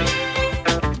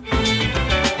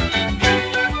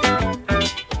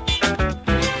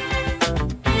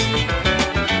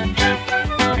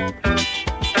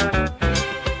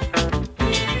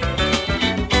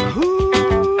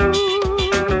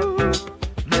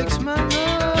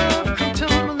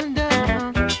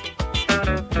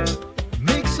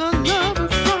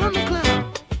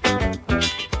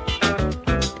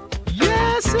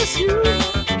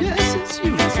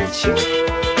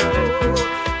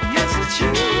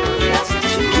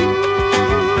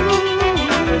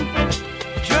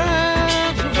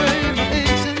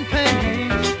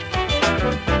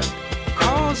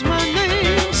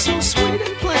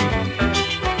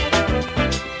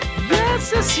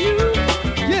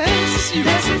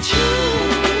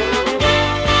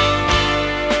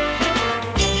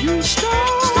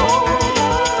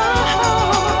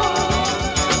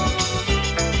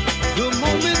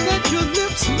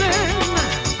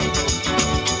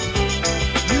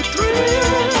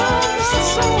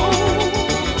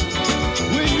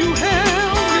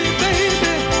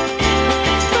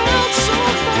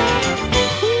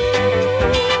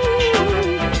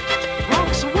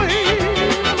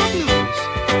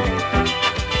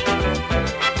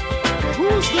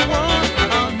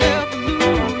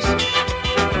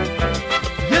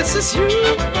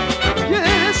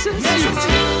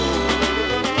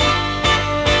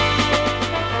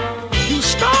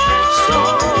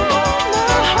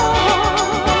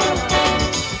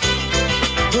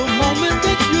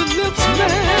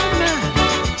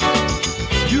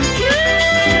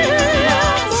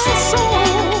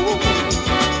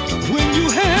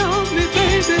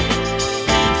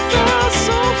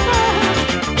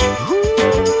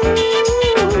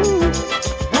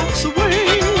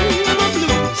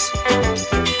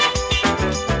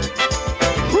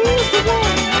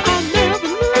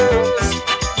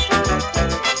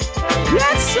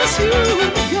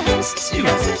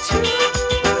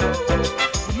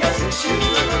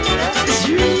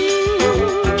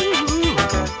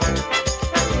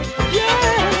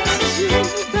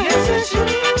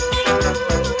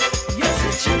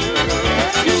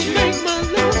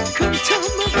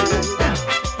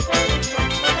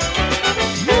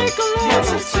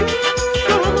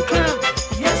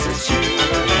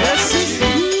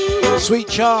 Sweet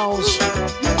Charles.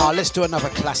 Let's do another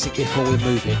classic before we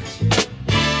move in.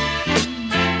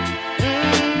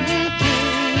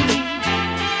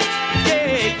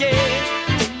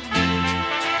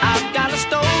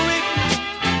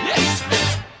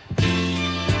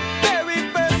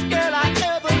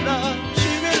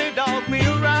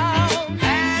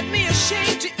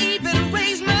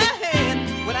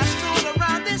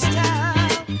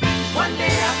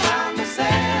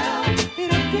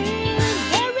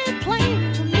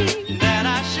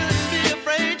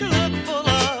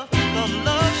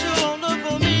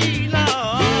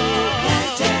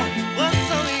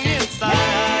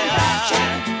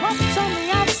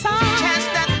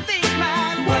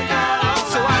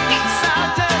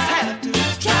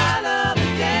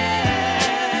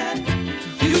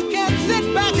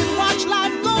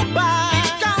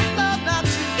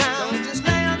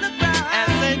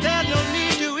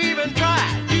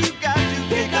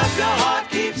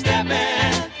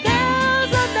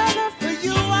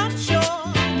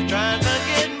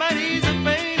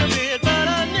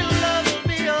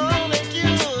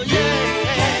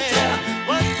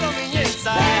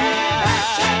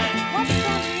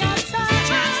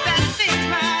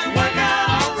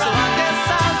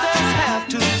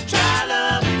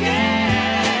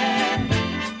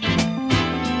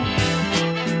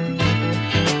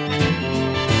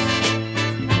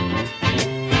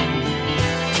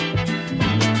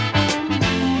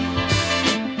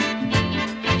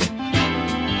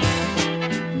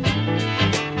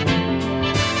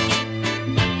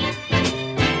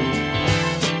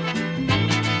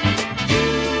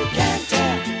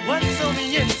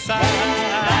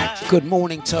 Good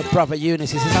morning to Brother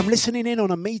Eunice. He says, I'm listening in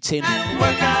on a meeting.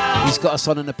 He's got us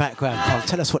on in the background. Come on,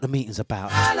 tell us what the meeting's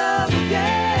about.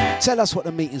 Tell us what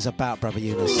the meeting's about, Brother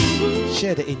Eunice.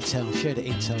 Share the intel, share the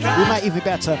intel. We might even be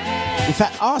able to, in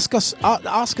fact, ask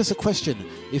us a question.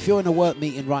 If you're in a work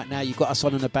meeting right now, you've got us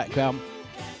on in the background,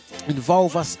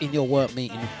 involve us in your work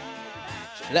meeting.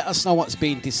 Let us know what's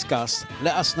being discussed.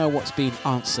 Let us know what's being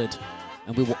answered,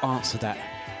 and we will answer that.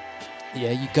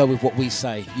 Yeah, you go with what we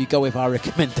say. You go with our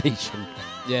recommendation.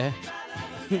 Yeah.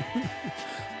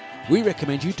 we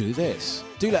recommend you do this.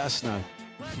 Do let us know.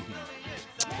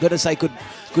 Gotta say good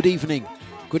evening.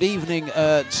 Good evening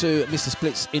to Mr.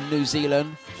 Splits in New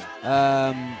Zealand.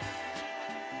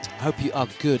 Hope you are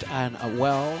good and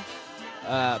well.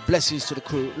 Blessings to the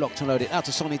crew, locked and loaded. Out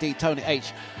to Sonny D, Tony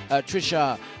H,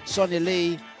 Trisha, Sonia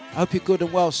Lee. Hope you're good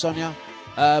and well, Sonia.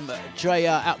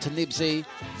 Drea, out to Nibsy,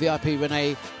 VIP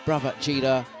Renee, brother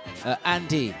Gita,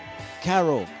 Andy,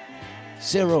 Carol,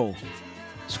 Cyril,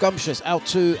 Scrumptious, out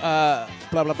to blah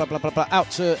blah blah blah blah blah, out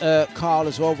to Carl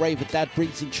as well, Raver Dad,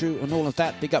 Breathing True, and all of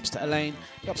that. Big ups to Elaine,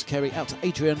 big ups to Kerry, out to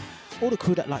Adrian, all the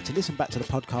crew that like to listen back to the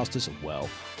podcast as well.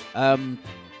 Out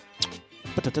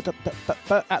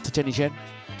to Jenny Jen,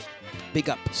 big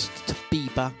ups to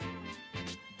Bieber,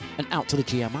 and out to the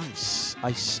GM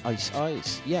Ice,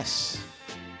 yes.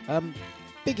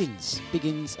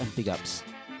 Biggins and big ups.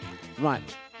 Right.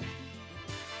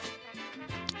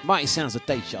 Mighty sounds of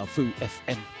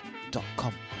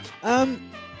dejavufm.com.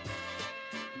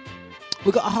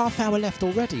 We've got a half hour left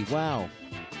already. Wow.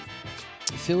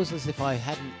 It feels as if I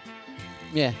hadn't.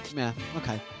 Yeah,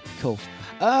 okay, cool.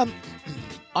 I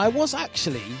was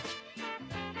actually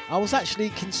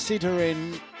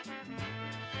considering,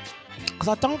 because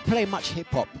I don't play much hip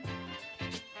hop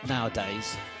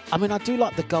nowadays. I mean, I do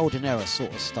like the golden era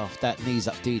sort of stuff that Knees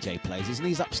Up DJ plays. Is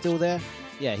Knees Up still there?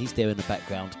 Yeah, he's there in the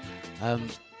background.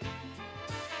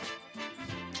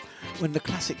 When the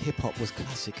classic hip hop was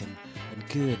classic and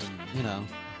good, and you know,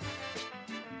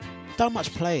 don't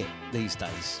much play it these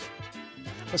days.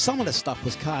 But some of the stuff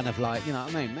was kind of like, you know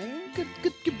what I mean? Man, good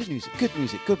music.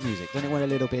 Then it went a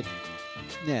little bit,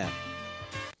 yeah.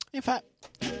 In fact,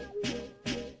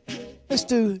 let's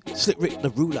do Slick Rick the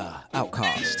Ruler,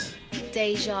 Outcast.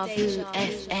 Deja Vu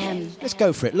FM. Let's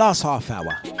go for it. Last half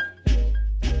hour.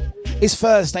 It's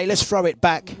Thursday. Let's throw it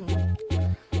back.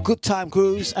 Good time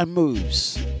grooves and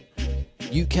moves.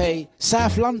 UK,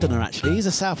 South Londoner actually. He's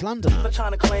a South Londoner. I'm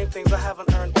trying to claim things I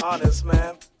haven't earned, honest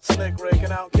man. Slick Rick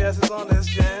and Outcast is on this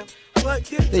jam.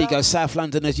 There you go, South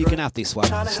Londoners. You can have this one.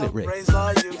 Slick Rick. Raise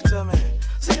our youth to me.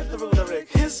 Skip the ruler Rick.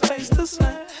 His face to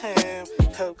slam.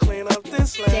 Help clean up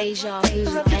this land. Deja Vu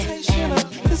the reputation FM.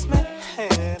 of this man.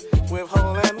 With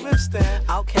hole and withstand.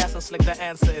 Outcast and Slick, the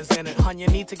answer is in it. Hun, you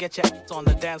need to get your ass on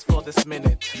the dance floor this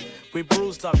minute. We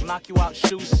bruised up, knock you out,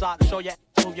 shoe sock, show your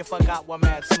ass move, you forgot what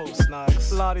mad smooth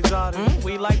snugs. Lottie-dottie.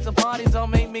 We like to party,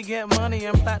 don't make me get money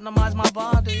and platinumize my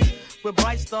body. With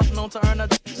bright stuff known to earn a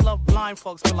love blind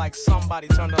folks, feel like somebody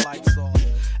turn the lights off.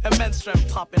 Immense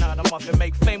strength popping out of muffin,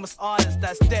 make famous artists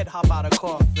that's dead hop out of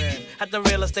coffin. At the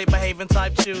real estate behaving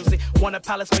type choosy, want a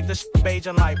palace, make the beige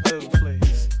and light blue,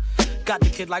 please. Got the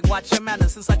kid like watch your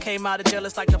manners. Since I came out of jail,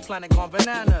 it's like the planet gone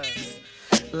bananas.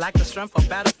 Lack the strength a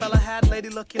bad fella had. Lady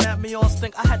looking at me all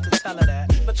stink, I had to tell her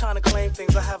that. But trying to claim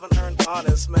things I haven't earned,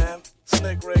 honest man.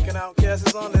 Slick Rick and Outcast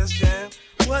is on this jam.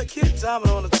 What kid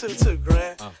diamond on the 2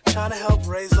 grand? Trying to help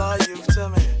raise our youth to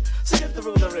me. Skip the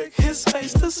ruler Rick, his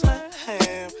face to slam.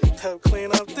 Help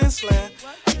clean up this land.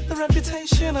 The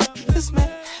reputation of this man.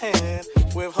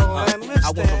 With whole and with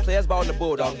I went from players ball to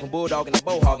bulldog, from bulldog and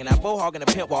bowhogging, now bowhogging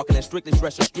to pimp walking, and strictly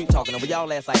stressed street talking. And we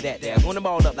all ass like that there. Going them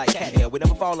all up like cat hair. We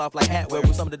never fall off like hat wear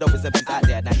with some of the dopest MCs out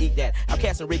there. Now eat that.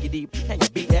 Outcast and Ricky D, can you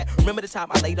beat that? Remember the time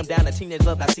I laid them down in teenage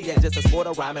love? I see that just a sport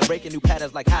of rhyming, breaking new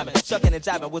patterns like Hyman. Shucking and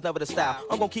jiving was never the style.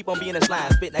 I'm gonna keep on being this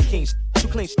line, spitting that king too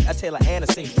clean a tailor and a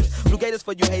seamstress. Blue gators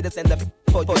for you haters and the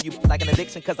for you like an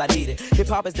addiction cause I need it. Hip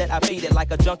hop is that I feed it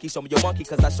like a junkie. Show me your monkey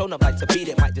cause I show enough like to beat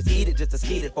it. Might just eat it just to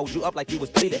skeet it. Fold you up like you was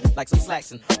pleated. Like some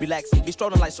slacks and relaxing. Be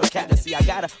strolling like Sir Captain. See I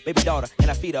got a baby daughter and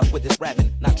I feed her with this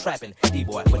rapping. Not trapping.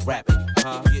 D-boy with rapping.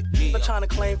 But trying to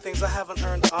claim things I haven't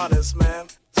earned, honest man.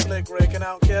 Slick Rick and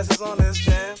Outcast is on this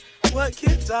jam. What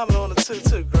kid diamond on the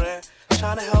 2 grand?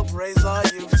 Trying to help raise our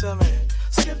youth to me.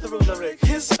 Skip the ruler Rick,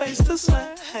 his face to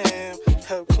slam.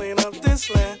 Help clean up this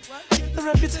land. The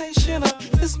reputation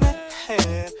of this man.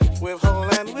 With whole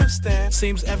and withstand.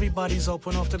 Seems everybody's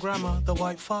open off the grammar. The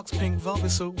white fox, pink velvet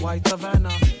suit, white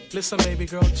Havana. Listen, baby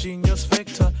girl, genius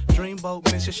Victor.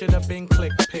 Dreamboat, miss you should have been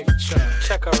click picture.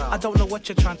 Check her out. I don't know what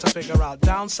you're trying to figure out.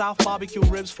 Down south, barbecue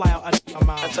ribs fly out a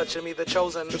amount. And touching me, the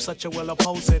chosen. With such a will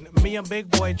opposing. Me and Big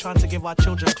Boy trying to give our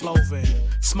children clothing.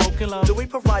 Smoking love. Do we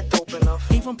provide dope enough?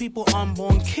 Even people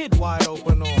unborn kid wide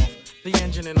open off. The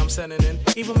engine I'm sending in.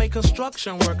 Even make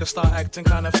construction workers start acting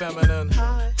kind of feminine.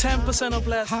 10% or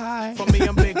less. For me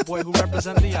and Big Boy who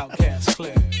represent the outcast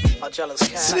clear. A jealous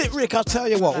cat. Slick Rick, I'll tell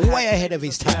you what, way ahead of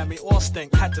his time. Me all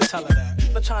stink, had to tell her that.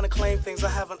 But trying to claim things I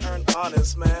haven't earned,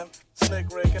 honest man.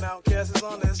 Slick Rick and Outcast is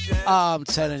on this jam. I'm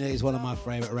telling you, he's one of my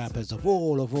favourite rappers of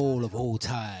all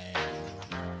time.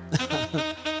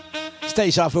 It's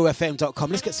dejavufm.com.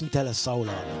 Let's get some Della Soul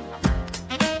on.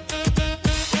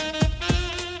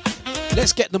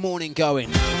 Let's get the morning going.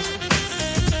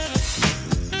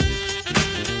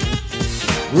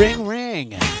 Ring,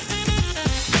 ring.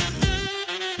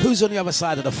 Who's on the other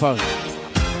side of the phone?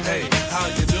 Hey, how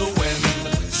you doing?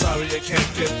 Sorry I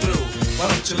can't get through. Why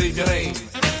don't you leave your name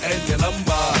and your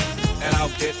number, and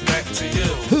I'll get back to you.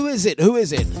 Who is it? Who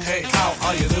is it? Hey, how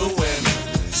are you doing?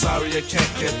 Sorry I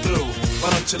can't get through. Why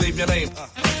don't you leave your name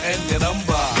and your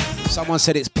number? Someone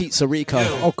said it's Pizza Rico.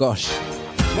 Oh gosh.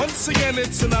 Once again,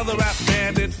 it's another rap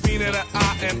bandit, fiend of the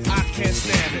eye, and I can't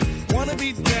stand it. Wanna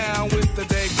be down with the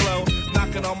day glow,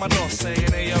 knocking on my door saying,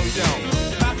 hey yo yo.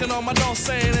 Knocking on my door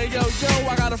saying, hey yo yo,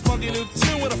 I got a funky new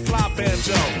tune with a fly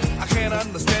banjo. I can't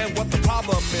understand what the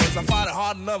problem is. I find it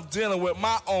hard enough dealing with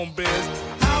my own biz.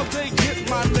 How they get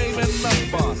my name and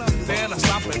number? Then I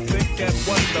stop and think and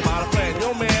wonder about a plan.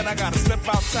 Yo man, I gotta slip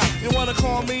out top. You wanna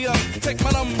call me up? Take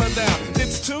my number down.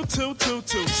 It's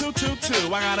 2222222.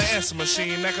 I got an answer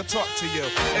machine that can talk to you.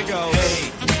 It goes, hey,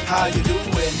 how you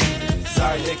doing?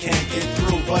 Sorry I can't get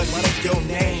through, but what is your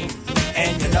name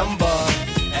and your number?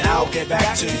 And I'll get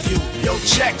back to you. Yo,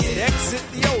 check it. Exit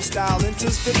the old style,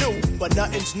 enters the new. But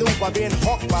nothing's new by being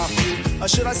hawked by a few. Or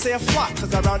should I say a flock?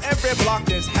 Cause around every block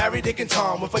there's Harry, Dick, and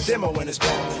Tom with a demo in his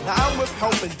palm. Now I'm with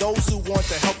helping those who want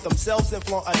to help themselves and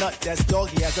flaunt a nut that's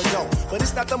doggy as a dough. But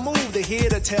it's not the move to hear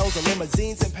the tales of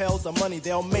limousines and pails of money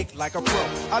they'll make like a pro.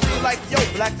 I be like, yo,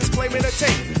 black display me the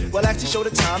tape. Well, actually show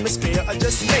the time to spare or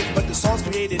just make. But the songs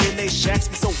created in they shacks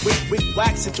be so wick,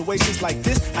 whack. Situations like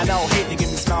this, I now hate to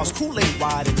give me smiles, Kool-Aid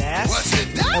wide and ass. What's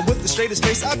it done? And with the straightest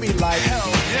face, I be like, hell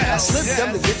yeah. I slip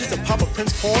them the digits and pop a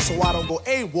Prince Paul so I don't go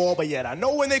AWOL. But yet I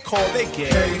know when they call, they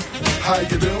get. Hey, how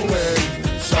you doing?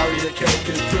 Sorry I can't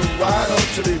get through. Why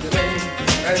don't you leave your name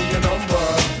and your number,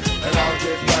 and I'll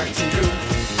get back to you.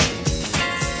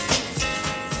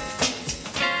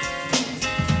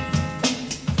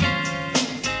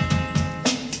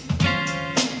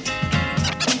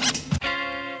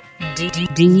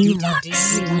 Dlux.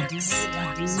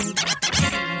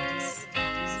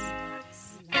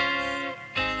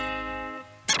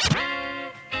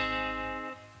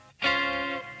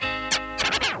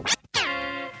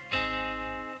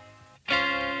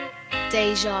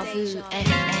 Dejavufm.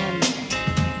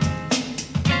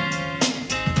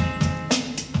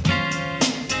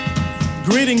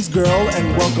 Greetings, girl,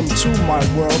 and welcome to my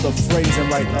world of phrasing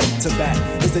right up to bat.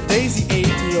 It's the daisy age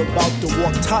and you're about to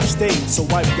walk top stage, so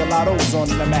wipe your lottos on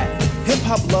the mat.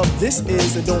 Hip-hop love this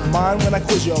is, and don't mind when I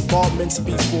quiz your involvements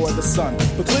before the sun.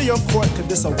 But clear your court, cause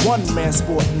this a one-man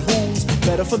sport, and who's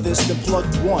better for this than plug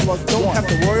one? Don't have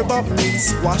to worry about me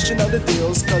squashing other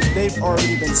deals, cause they've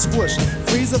already been squished.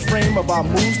 Freeze the frame of our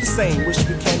moves the same, wish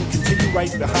we can continue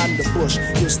right behind the bush.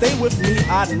 You'll stay with me,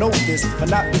 I know this, but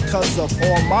not because of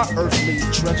all my earthly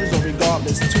treasures, or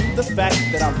regardless to the fact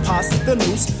that I'm past the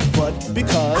noose, but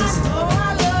because I know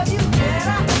I love you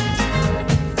better.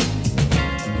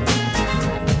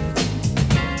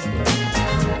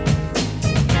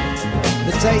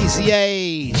 The Daisy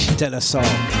Age, Dlux. I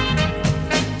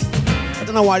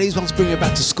don't know why these ones bring me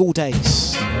back to school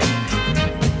days.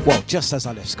 Well, just as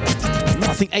I left school.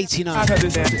 I think 89. I've had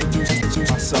this to introduce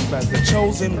myself as the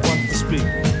chosen one to speak.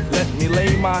 Let me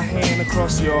lay my hand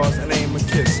across yours and aim a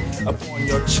kiss upon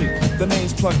your cheek. The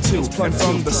name's Plug 2, and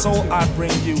from the soul I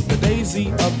bring you the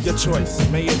daisy of your choice.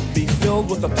 May it be filled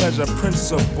with a pleasure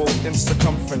principle in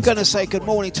circumference. Gonna say good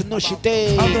morning to Nushi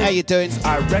D. How you doing?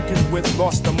 I reckon with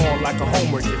lost them all like a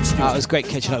homework excuse. It was great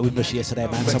catching up with Nushi yesterday,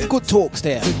 man. Some good talks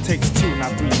there. It takes two,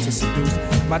 not three to seduce.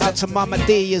 Out to Mama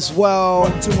D as well.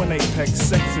 1, 2, and apex,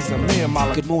 sex is a mere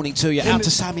molecule. Good morning to you. Out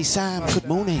to Sammy Sam. Good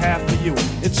morning. Half of you.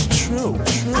 It's true.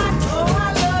 I know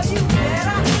I love you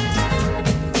better.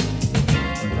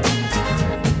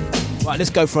 Right, let's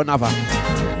go for another.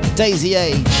 Daisy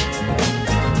Age.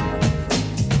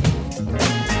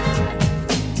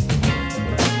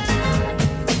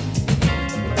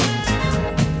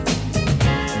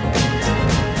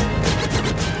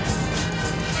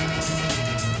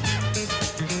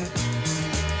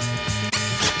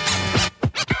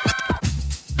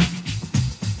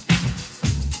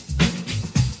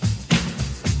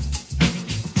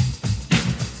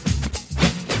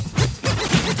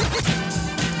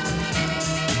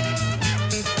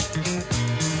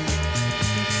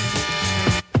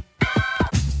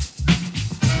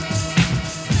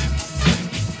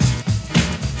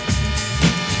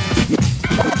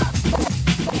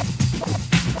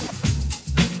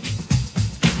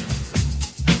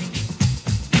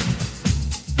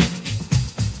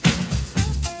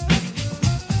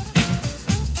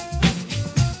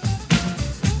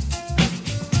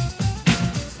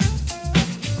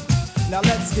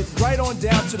 let's get right on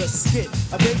down to the skit.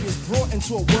 A baby is brought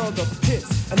into a world of pits.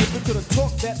 And if we could have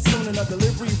talked that soon in a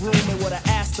delivery room, it would have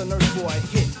asked the nurse for a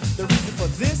hit. The reason for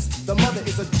this, the mother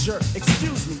is a jerk.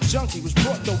 Excuse me, junkie, which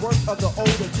brought the work of the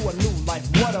old into a new life.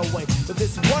 What a way. But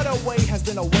this what a way has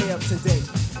been a way of today.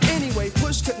 Anyway,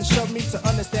 push couldn't shove me to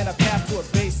understand a path to a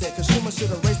basic. Cause Schumann should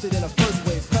have raced it in a first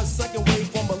wave. Cause second wave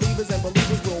from believers and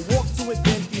believers will walk to it,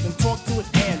 then even talk to it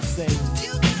and say,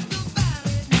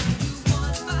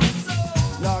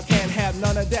 no, I can't have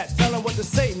none of that. Tell him what to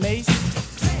say, Mace.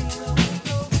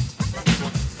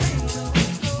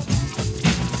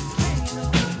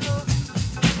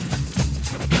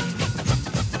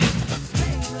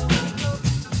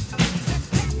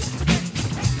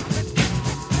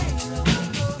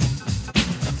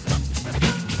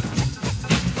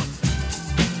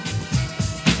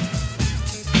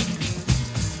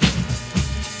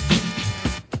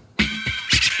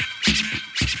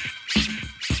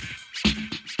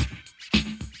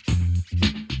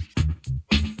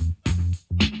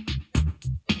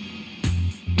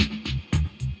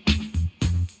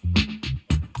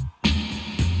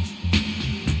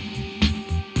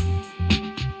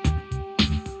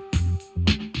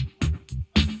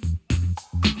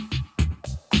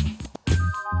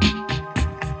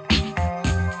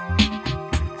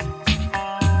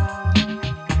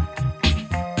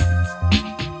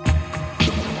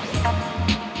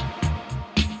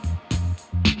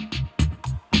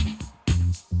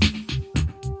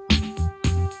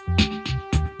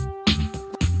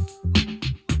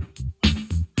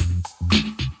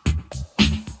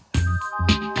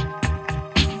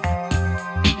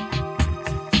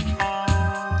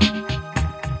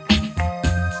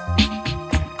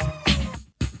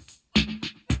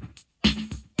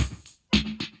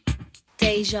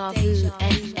 Deja Vu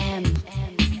FM.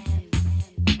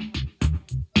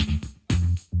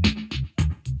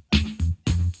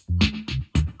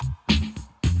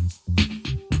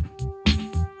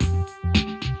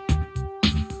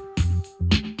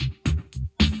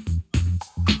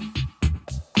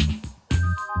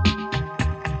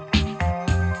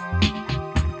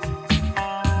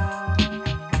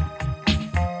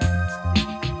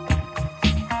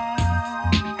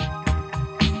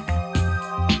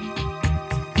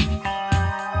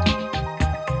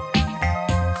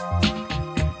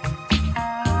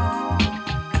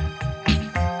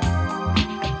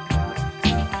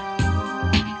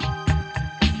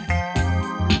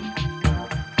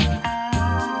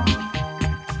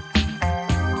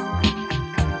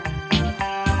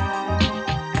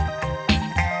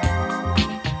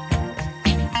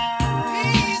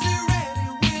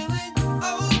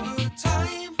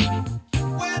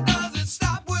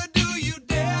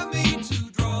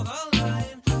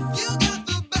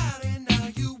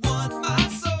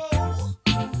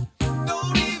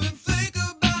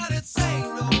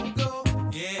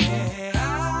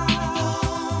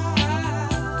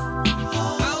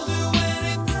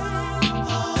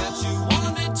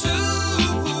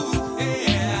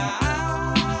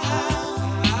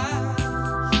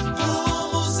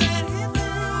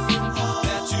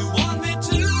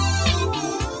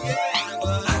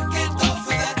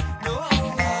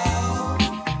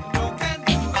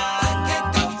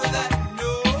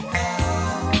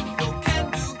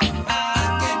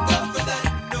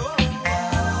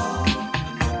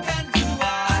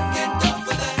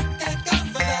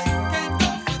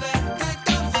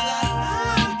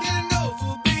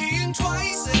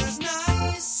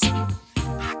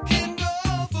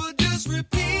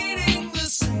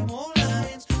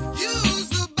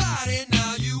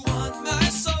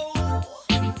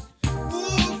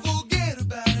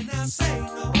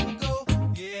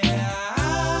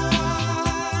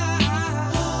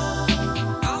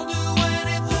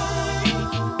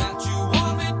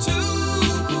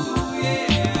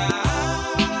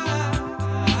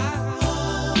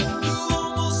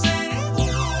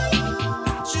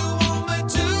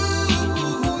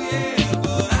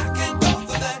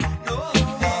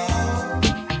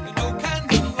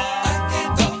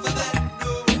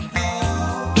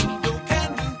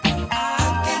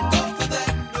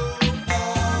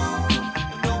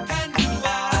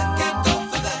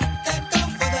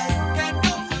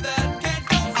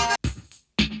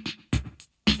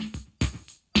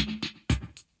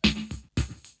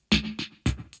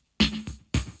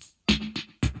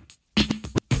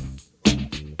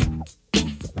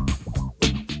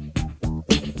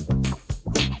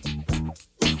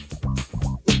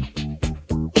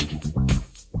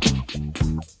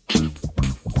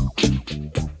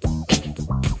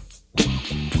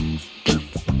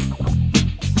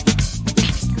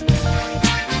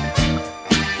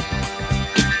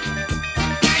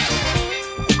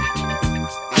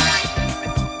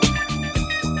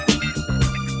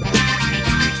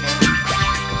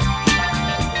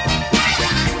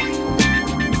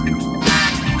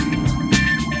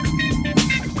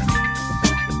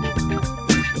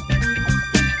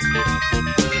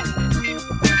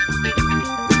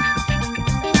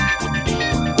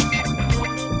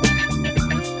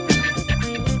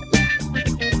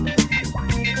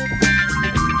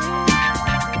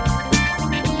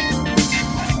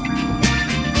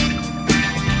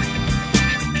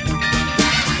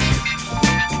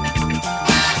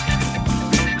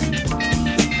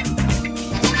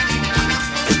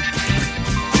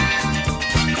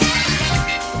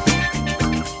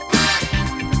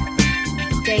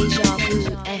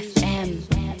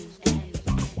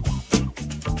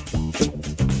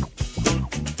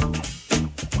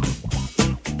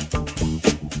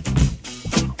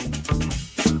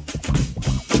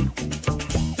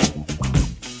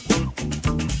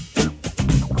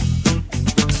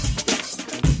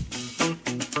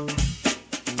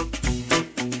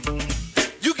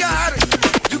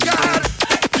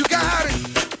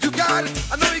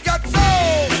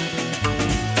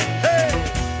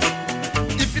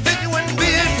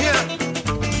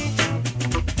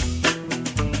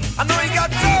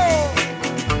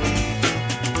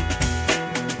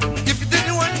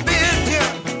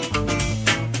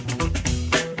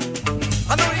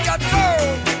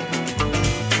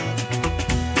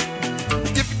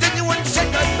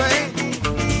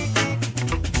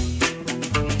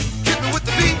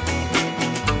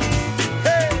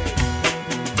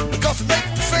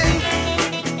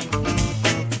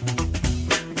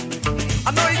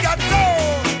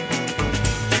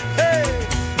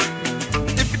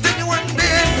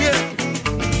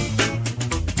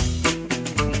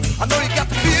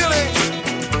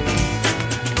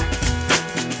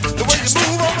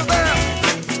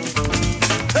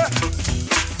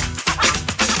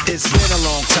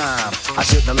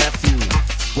 shouldn't have left you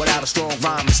without a strong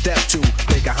rhyme to step to.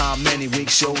 Think of how many weak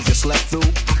shows you slept through.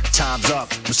 Time's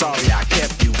up, I'm sorry I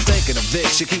kept you. Thinking of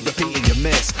this, you keep repeating your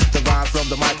miss. The rhyme from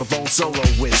the microphone solo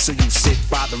with. So you sit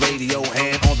by the radio,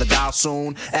 hand on the dial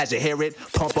soon. As you hear it,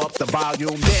 pump up the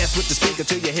volume. Dance with the speaker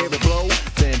till you hear it blow.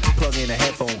 Then plug in a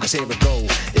headphone, cause here it go.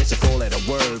 It's a four-letter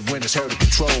word when it's heard to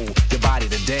control your body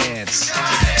to dance.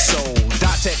 So,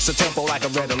 dot text a tempo like a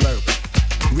red alert.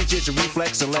 Reach your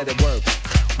reflex and let it work.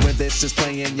 When this is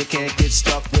playing, you can't get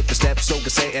stuck with the steps. So can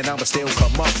say, and I'ma still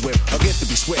come up with a gift to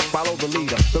be swift. Follow the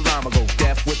leader, the rhyme will go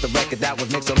deaf with the record that was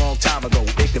mixed a long time ago.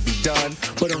 It could be done,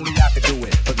 but only I could do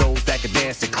it. For those that can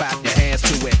dance and clap your hands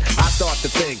to it. I start to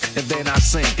think, and then I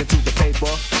sink into the paper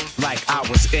like I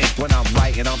was ink. When I'm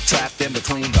writing, I'm trapped in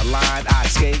between the line. I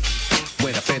escape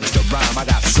when I finish the rhyme. I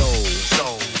got soul,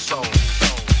 soul, soul.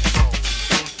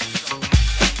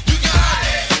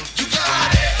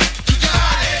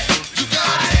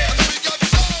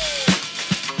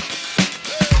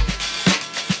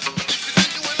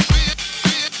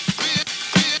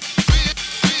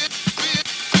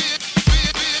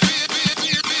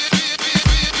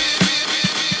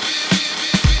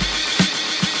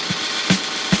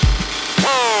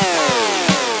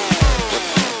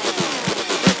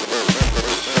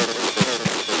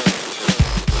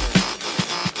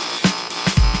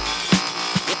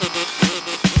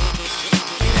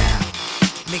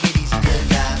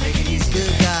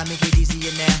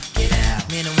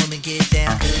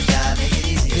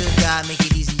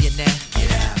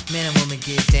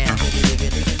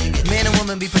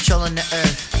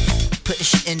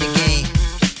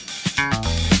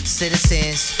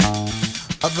 Citizens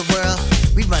of the world,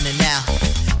 we running now.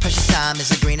 Precious time is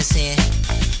a grain of sand.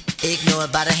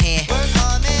 Ignored by the hand.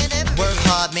 Work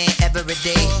hard, man, every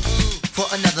day for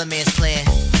another man's plan.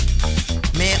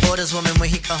 Man orders woman when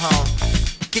he come home.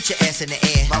 Get your ass in the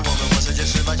air. My woman wants her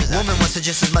just as much as woman wants her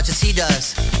just as much as he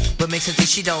does, but makes him think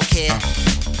she don't care.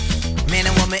 Man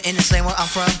and woman in the slang where I'm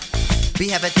from,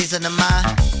 we having things on the mind.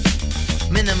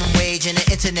 Minimum wage and an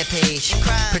internet page.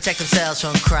 Protect themselves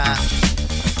from crime.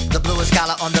 The bluest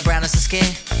collar on the brownest of skin.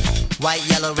 White,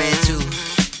 yellow, red too.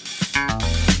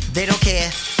 They don't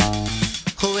care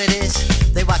who it is,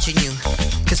 they watching you.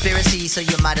 Conspiracy, so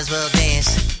you might as well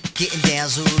dance. Getting down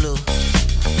Zulu.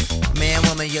 Man,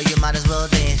 woman, yo, you might as well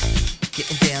dance.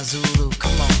 Getting down Zulu,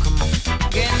 come on, come on.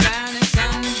 Getting down is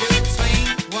something between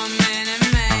woman and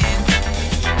man.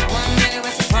 1 minute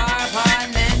we're so far apart,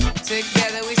 and then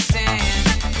together we stand.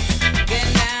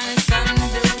 Getting down is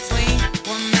something between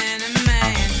woman and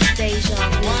man. Deja.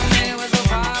 1 minute we're so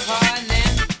far apart, and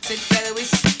then together we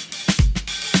stand.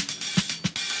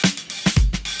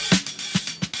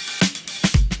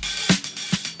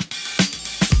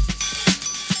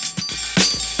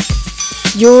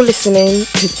 You're listening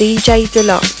to DJ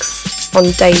Dlux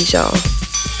on Deja.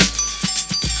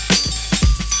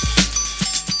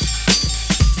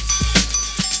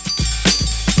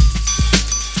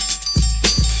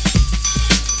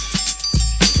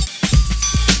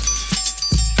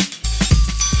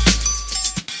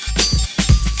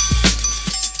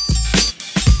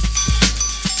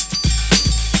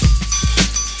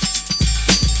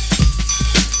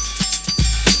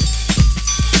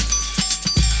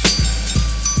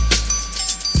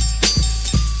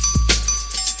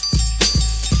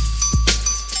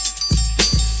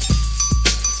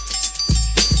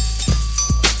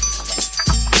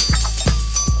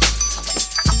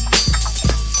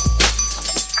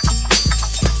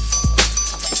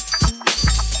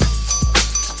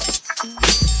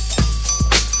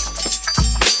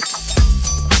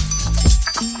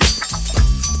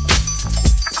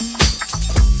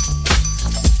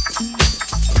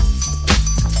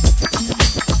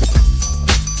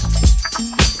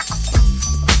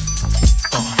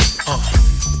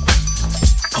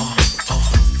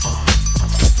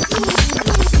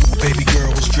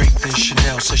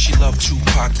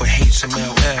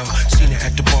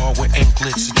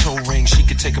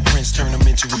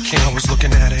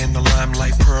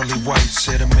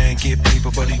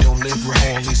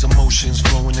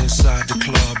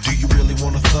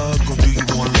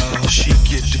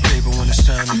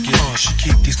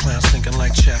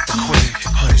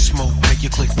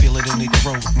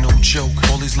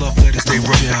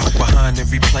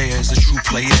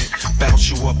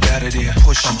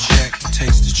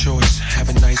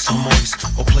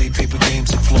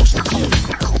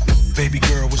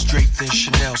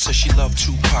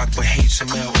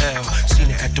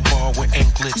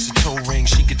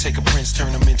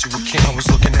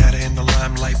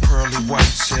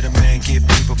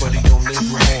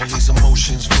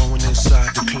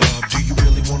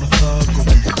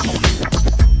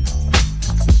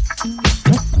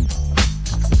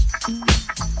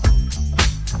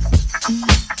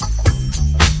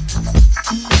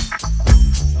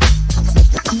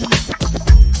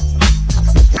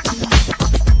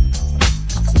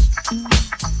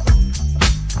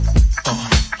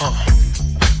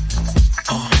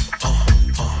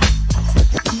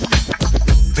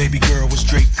 Baby girl was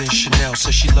draped in Chanel,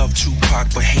 said she loved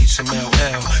Tupac but hates him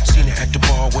LL. Seen her at the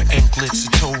bar with anklets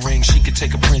and toe rings. She could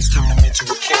take a prince, turn him into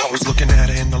a king. I was looking at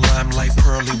her in the limelight,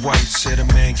 pearly white. Said a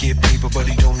man get paper but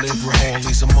he don't live right. All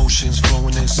these emotions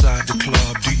flowing inside the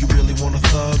club. Do you really want a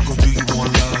thug or do you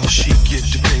want love? She get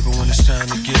the paper when it's time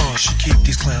to get it. She keep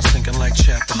these clowns thinking like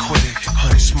chapter quick.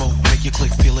 Honey smoke, make your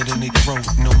click feel it in their throat.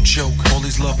 No joke, all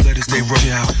these love letters they wrote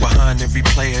out. Behind every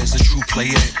player is a true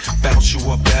playette. Bounce you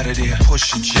up out of there,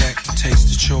 push your jack. Taste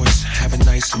the choice, have it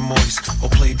nice and moist. Or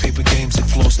play paper games and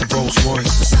floss the Rolls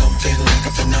Royce. Something like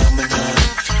a phenomenon.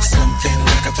 Something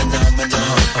like a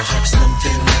phenomenon.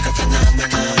 Something like a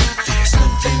phenomenon.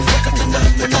 Something like a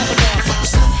phenomenon.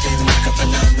 Something like a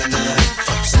phenomenon.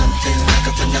 Something like a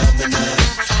phenomenon.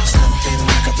 Something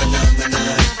like a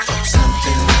phenomenon.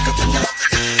 Something like a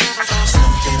phenomenon.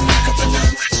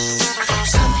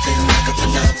 Something like a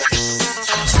phenomenon. Something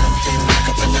like a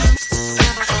phenomenon. Something like a phenomenon.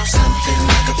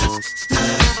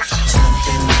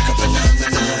 Something like a phenomenon. Something like a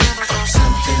phenomenon.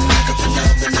 Something like a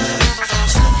phenomenon.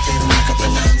 Something like a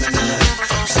phenomenon.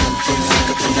 Something like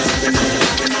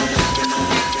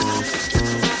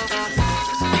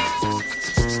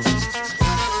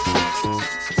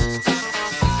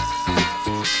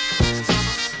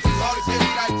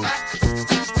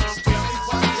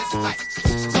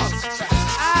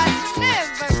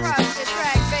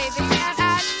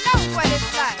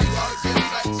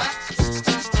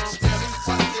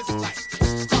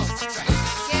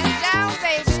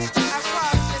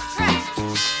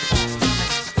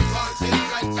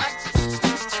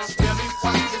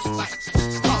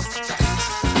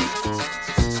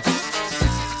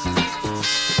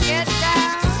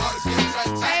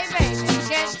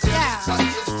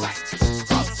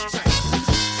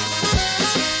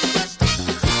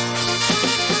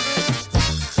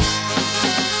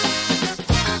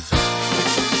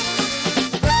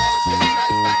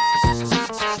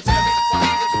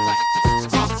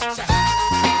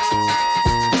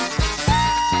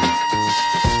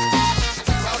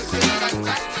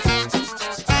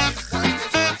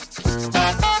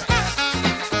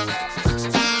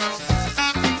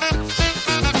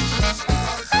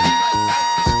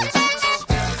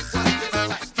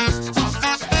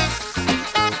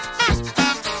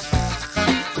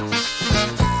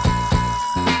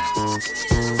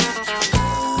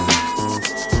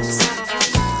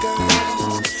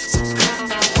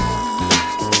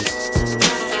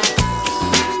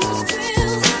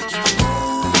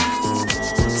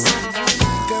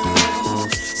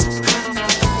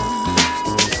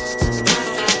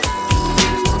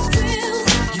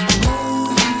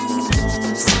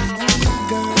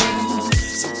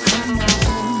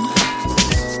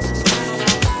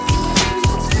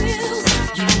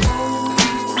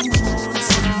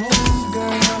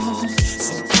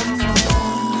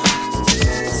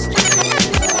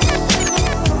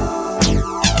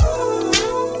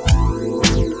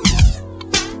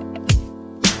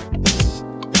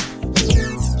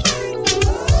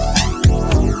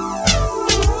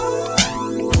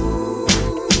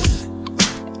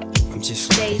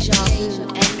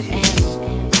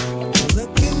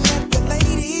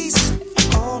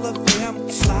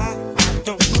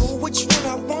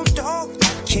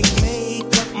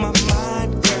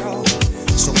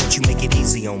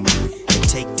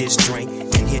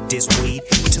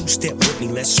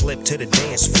to the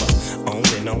dance floor. On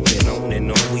and on and on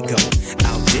and on we go.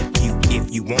 I'll dip you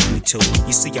if you want me to.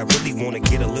 You see, I really wanna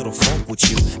get a little funk with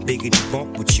you. Biggity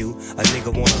bump with you. A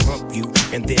nigga wanna hump you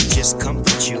and then just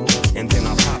comfort you. And then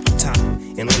I'll pop the top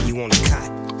and lay you on the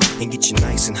cot and get you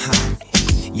nice and hot.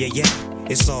 Yeah, yeah,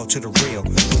 it's all to the real.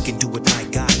 We can do it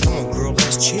like God. Come on, girl,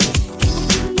 let's chill.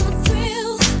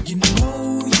 You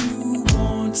know you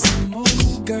want some more,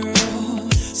 girl.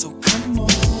 So come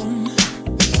on.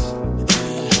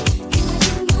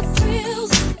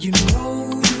 You know you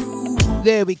want.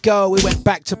 There we go. We went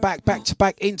back to back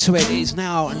into it. It is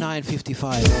now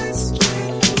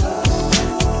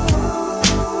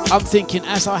 9:55. I'm thinking,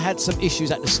 as I had some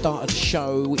issues at the start of the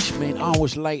show, which meant I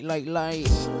was late.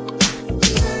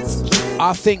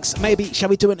 I think maybe, shall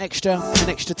we do an extra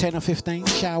 10 or 15,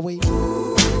 shall we?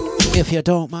 If you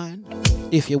don't mind,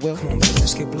 if you will. Come on, man,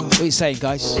 let's get blown. What are you saying,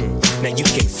 guys? Now you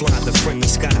can fly the friendly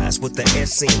skies with the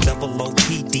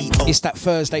SNOOPDO. It's that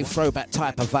Thursday throwback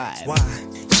type of vibe. Why?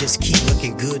 Just keep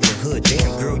looking good in the hood.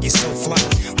 Damn, girl, you're so fly.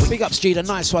 Big ups, G, the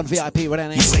nice one, VIP,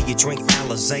 Renee. You say you drink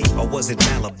Alizé or was it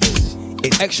Malibu?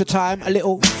 Extra time, a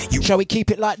little. Shall we keep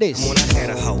it like this? When I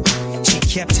had a hoe, She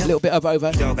kept telling a little bit of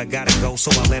over. Dog, I gotta go,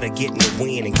 so I let her get in the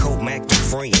wind and co-mac the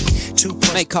friend. 2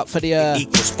 plus make up for the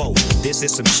equals 4. This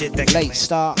is some shit that late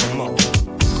start. Come on.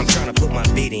 I'm trying to put my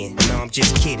bid in. No, I'm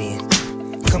just kidding.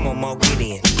 Come on, Mo, get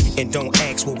in. And don't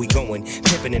ask where we going.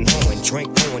 Pippin' and hoeing,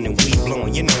 drink pouring and weed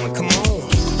blowing. You know it, come on.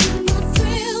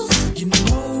 You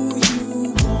know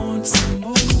you want some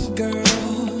more, girl.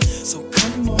 So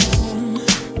come on.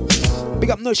 Big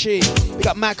up Nushi. Big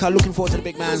up Maka. Looking forward to the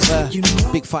big man's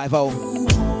big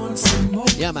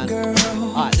 5-0. Yeah, man.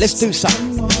 Alright, let's do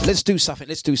something. Let's do something.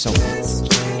 Let's do something.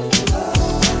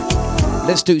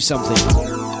 Let's do something.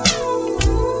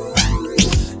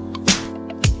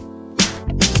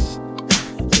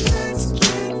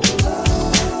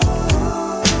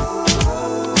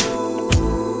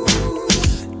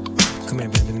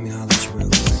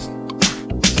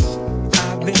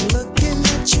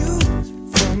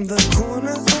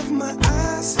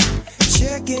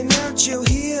 Your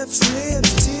hips,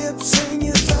 lips, tips, and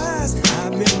your thighs.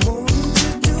 I've been wanting to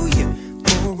do you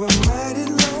for a mighty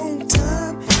long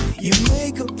time. You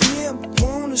make a pimp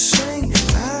wanna sing,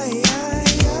 aye,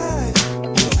 aye, aye.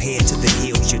 We'll head to the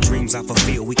hills, your dreams I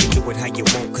fulfill. We can do it how you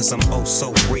want, cause I'm oh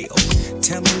so real.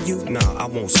 Telling you, nah, I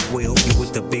won't squeal. You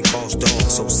with the big boss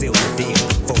dog, so seal the deal.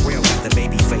 For real, got the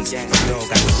baby face, the dog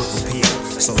got the whip appeal.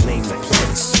 So name the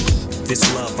place. This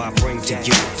love I bring to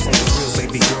you. On the real,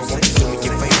 baby girl, won't you do me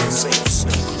your favor and say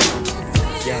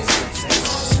yeah.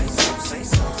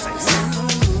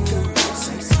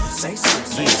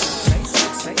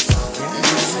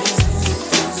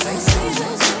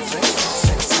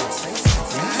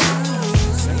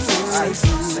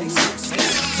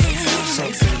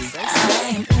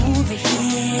 I'm over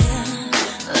here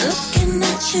looking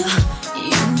at you.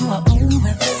 You are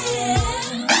over there.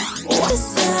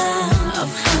 What's up of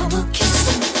how we'll kiss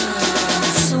and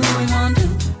so what we gonna do?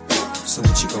 So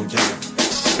what you gonna do?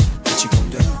 What you gonna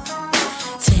do?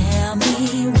 Tell me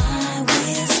why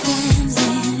we're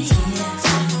standing here.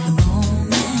 The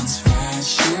moment's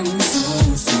flashing so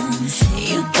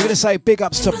soon. We're gonna say big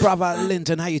ups to brother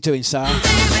Lyndon. How you doing, sir?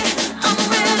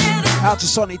 Out to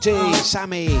Sonny D,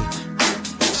 Sammy.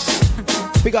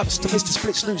 Big ups to Mr.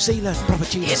 Splits New Zealand, brother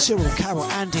Gina, Cyril, Carol,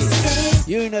 Andy,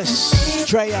 Eunice,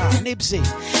 Drea, Nibsy.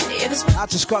 Out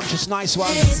to Scrumptious, nice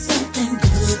one.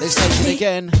 Let's take it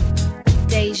again.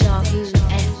 Dejavufm.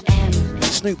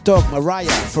 Snoop Dogg, Mariah,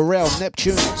 Pharrell,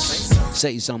 Neptunes.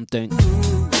 Say something.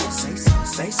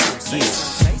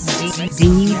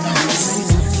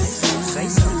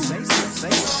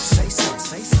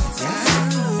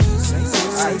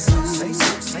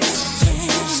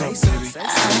 I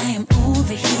am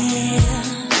over here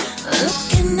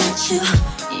looking at you.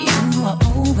 You are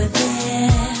over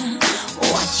there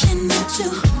watching me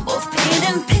too. Both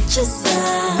painting pictures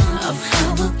of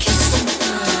how we'll kiss and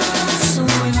so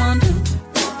what we gonna do?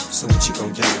 So what you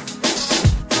gonna do?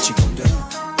 What you gonna do?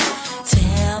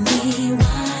 Tell me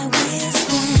why we're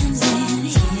standing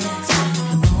here.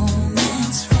 The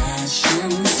moment's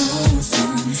flashing so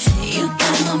soon. You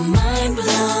got my mind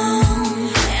blown.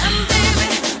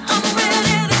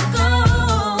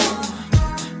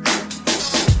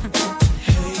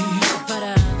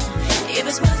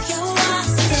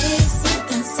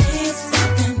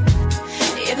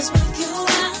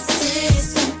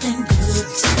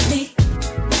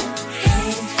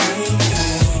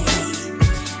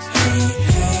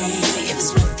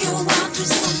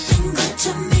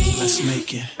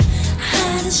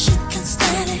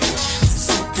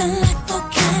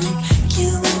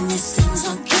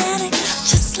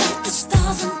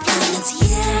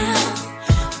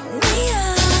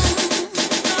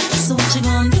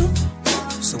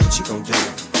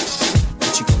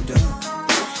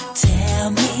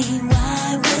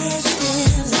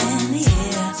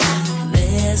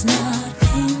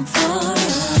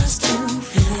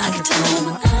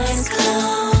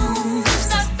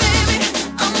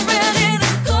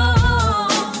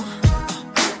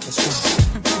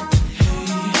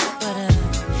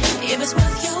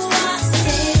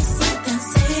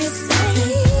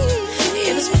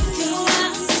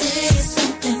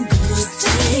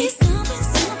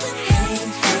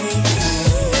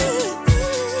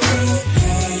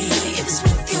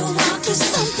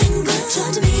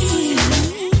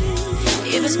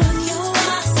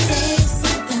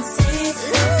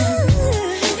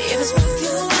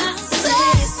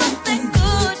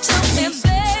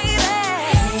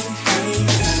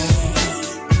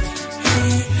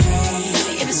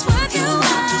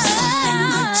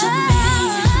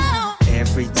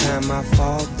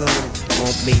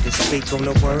 On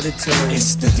the word or two,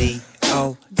 it's the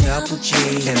D-O-double-G,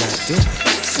 and I do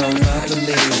it so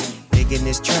lovely. Dig digging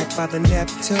this track by the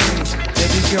Neptune.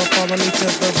 Baby girl, follow me to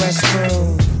the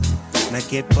restroom. Now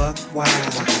get buck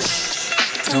wild.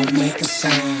 Don't make a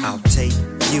sound. I'll take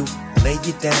you, lay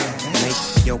you down,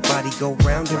 make your body go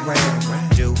round and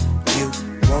round. Do you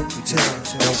want to?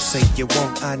 Don't say you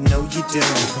won't, I know you do.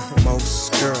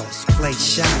 Most girls play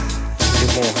shy.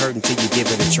 It won't hurt until you give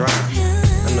it a try.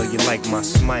 I know you like my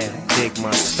smile, dig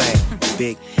my style,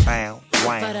 big bow,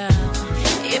 wow. But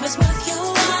if it's worth your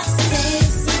while, say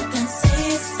something,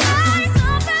 say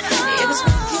something. If it's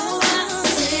worth your while,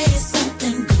 say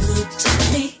something good to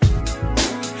me.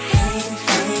 Hey,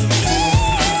 hey, hey,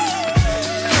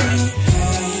 hey,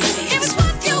 hey. If it's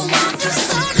worth your while, do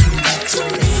something good to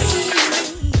me.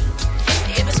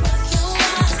 If it's worth your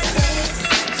while, say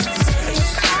something, say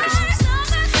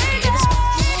something. If it's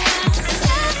worth your while,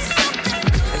 say something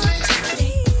good to me.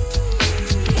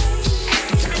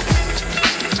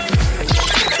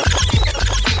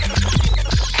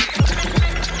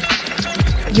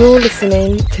 You're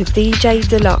listening to DJ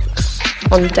Dlux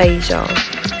on Deja.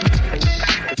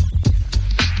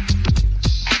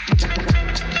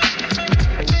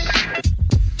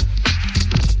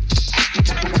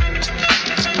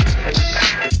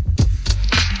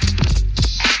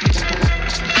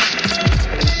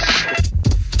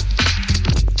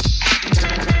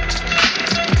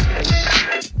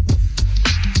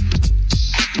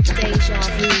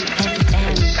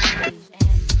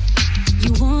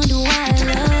 You wonder why I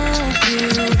love you.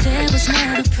 There was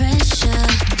never pressure.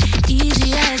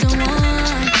 Easy as I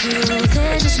want to.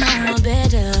 There's just no one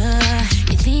better.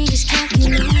 You think it's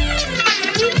calculated.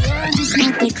 Maybe I'm just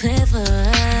not that clever.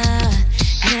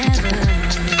 Never.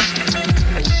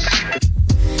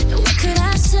 What could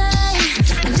I say?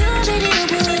 I knew that it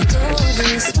would go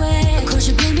this way. Of course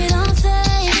you blame it on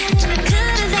fate.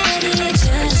 Could've let it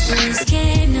just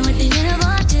escape. Now at the end of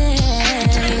our day,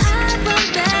 I run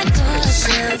back thoughts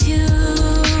of you.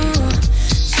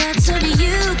 Thoughts of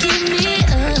you keep me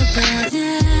up at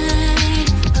night.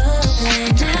 Up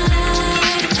at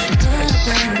night. Up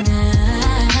at night.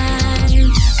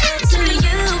 Thoughts of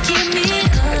you keep me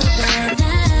up at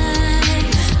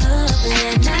night. Up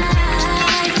at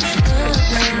night.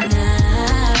 Up at night.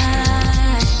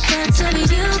 Thoughts of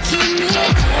you keep me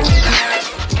up at night.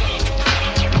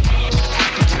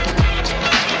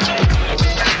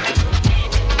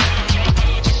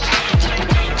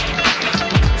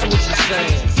 So what you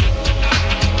saying?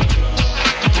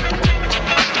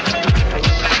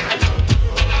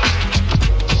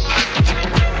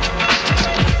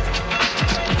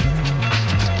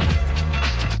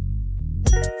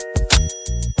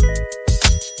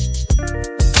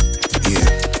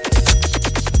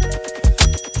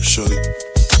 Shorty,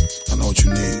 I know what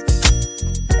you need.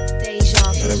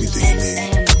 Got everything you need.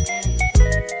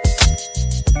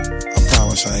 I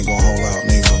promise I ain't gonna hold out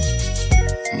neither.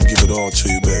 I'm gonna give it all to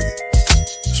you, baby.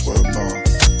 Swear to God.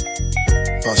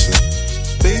 Bust it.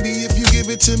 Baby, if you give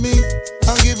it to me,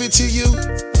 I'll give it to you.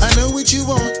 I know what you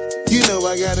want. You know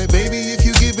I got it, baby. If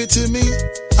you give it to me,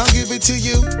 I'll give it to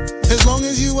you. As long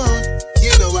as you want.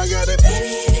 You know I got it.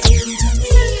 Baby, if you give it to me,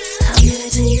 I'll give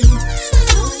it to you. I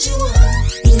know what you want.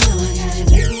 You know I got it.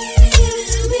 Baby, if you give it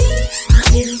to me, I'll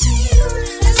give it to you.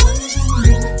 As long as you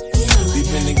want. You know I We've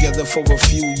got been it. together for a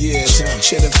few years,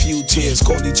 shed a few tears,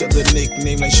 called each other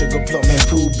nicknames like Sugar Plum and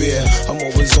Pooh Bear. I'm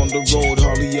always on the road,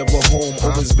 hardly ever home.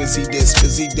 Always busy this,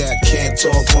 busy that, can't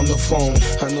talk on the phone.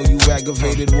 I know you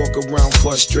aggravated, walk around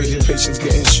frustrated, patience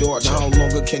getting short. Now how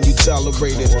longer can you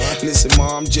tolerate it? Listen,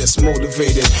 ma, I'm just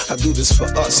motivated. I do this for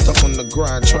us, stuck on the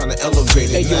grind, trying to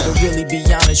elevate it. Hey yo, to really be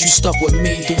honest, you stuck with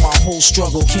me through my whole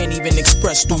struggle. Can't even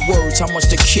express through words how much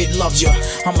the kid loves you.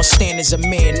 I'ma stand as a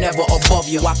man, never above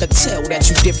you. I could tell that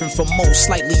you different from most,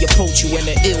 slightly approach you. And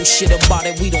the ill shit about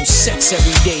it, we don't sex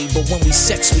every day, but when we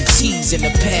sex, we tease in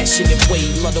a passionate way.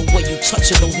 Love the way you touch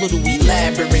it, those little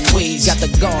elaborate ways. Got the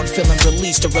guard feeling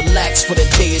released to relax for the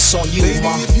day. It's on you, Baby,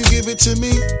 ma. if you give it to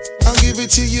me, I'll give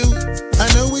it to you. I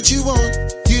know what you want.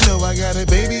 You know I got it,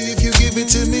 baby. If you give it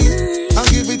to me, I'll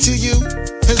give it to you.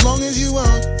 As long as you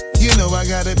want. You know I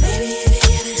got it. Baby, if you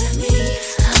give it to me,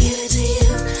 I'll give it to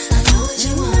you. I know what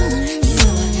you want. You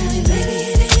know I got it. Baby,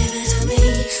 if you give it to me,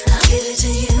 I'll give it to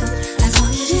you. As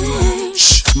long as you want.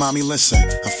 Shh, mommy, listen.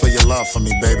 I feel your love for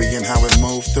me, baby, and how it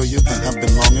moved through you. I've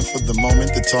been longing for the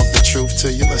moment to talk the truth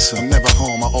to you. I'm never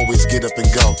home, I always get up and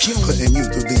go. Putting you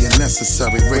through the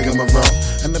unnecessary rigmarole.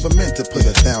 I never meant to put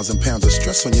 1,000 pounds of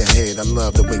stress on your head. I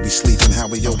love the way we sleep and how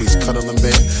we always cuddle in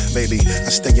bed. Baby,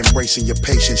 I stay embracing your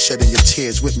patience, shedding your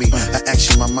tears with me. I ask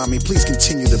you, my mommy, please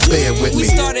continue to bear with We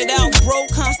me. started out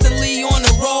broke, constantly on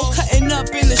the road, cutting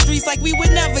up in the streets like we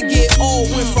would never get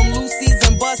old. Went from Lucy's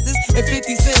and buses and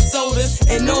 50-cent sodas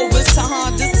and Novas to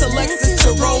Hondas to Lexus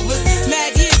to Rovers.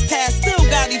 Mad years past, still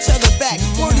got each other back.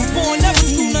 Word is born, never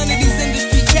screw none of these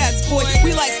industry cats, boy.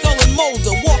 We like Skull and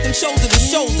Molder, walking shoulder to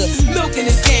shoulder, milking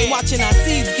this game, watching our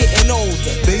seeds getting older.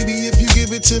 Baby, if you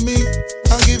give it to me,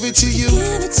 I'll give it to you.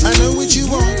 I know what you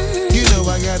want, you know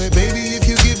I got it. Baby, if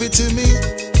you give it to me,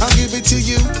 I'll give it to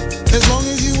you. As long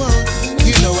as you want,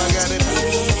 you know I got it.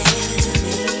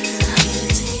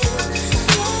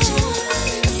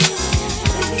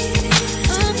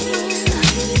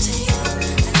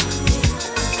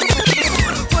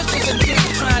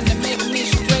 Trying to make me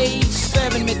stray,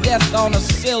 serving me death on a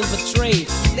silver tray.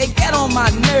 They get on my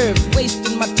nerves,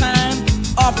 wasting my time,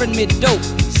 offering me dope,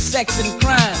 sex and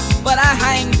crime. But I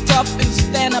hang tough and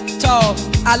stand up tall.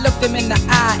 I look them in the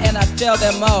eye and I tell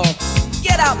them all,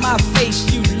 get out my face,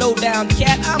 you low down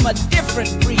cat. I'm a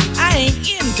different breed, I ain't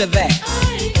into that.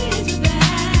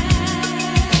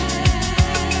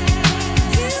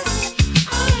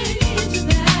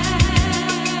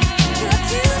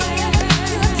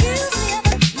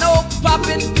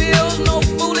 Popping pills, no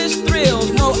foolish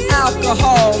thrills, no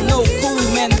alcohol, no cool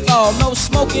menthol, no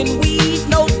smoking weed,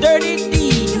 no dirty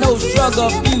deed, no drug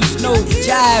abuse, no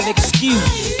jive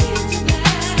excuse.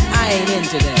 I ain't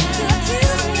into that.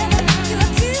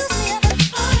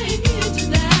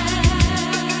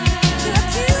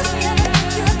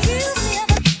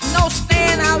 No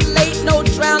staying out late, no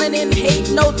drowning in hate,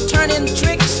 no turning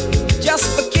tricks just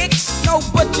for kicks. No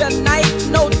butcher knife,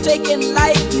 no taking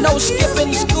life, no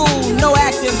skipping school, no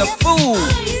acting the fool.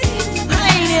 I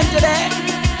ain't into that.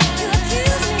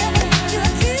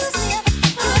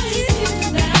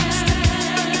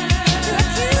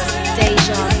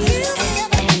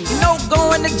 No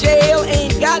going to jail,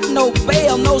 ain't got no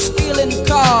bail, no stealing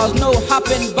cars, no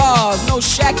hopping bars, no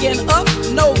shacking up,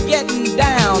 no getting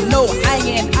down, no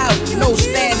hanging out, no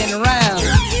standing around.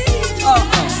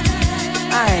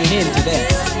 I ain't into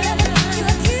that.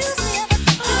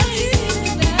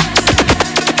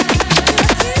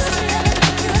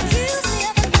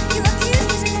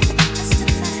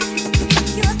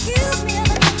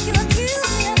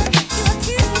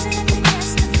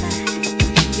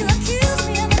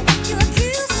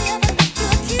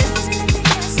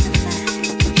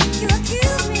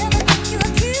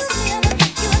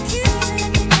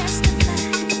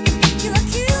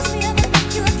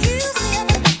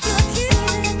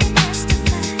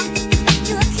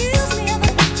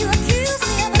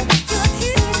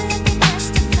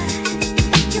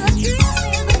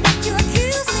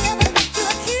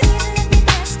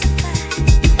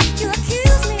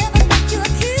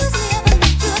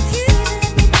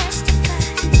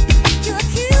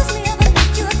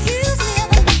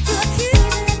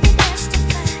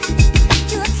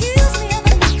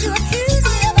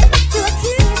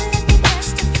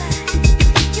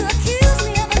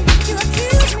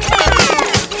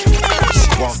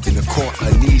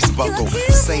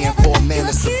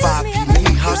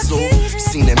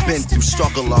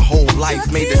 Struggle a whole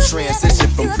life, made the transition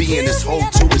from being his hoe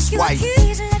to his wife.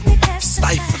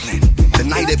 Stifling. The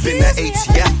night had been the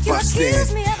ATF bust in.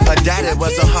 Her daddy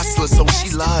was a hustler, so she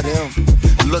loved him.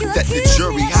 Looked at the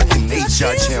jury, how can they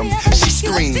judge him? She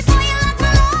screamed.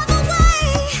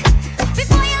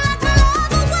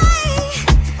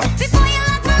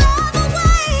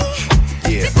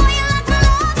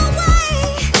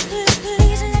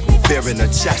 In her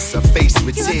chest, her face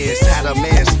with tears, had a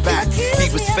man's back. He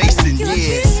was facing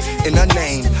years in her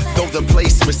name, though the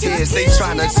place was his. They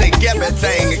tryna take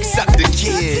everything except the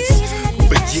kids.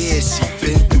 For years she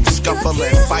been through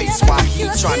scuffling fights while he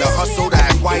tryna hustle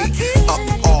that white up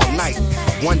all night,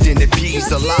 wondering if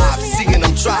he's alive. Seeing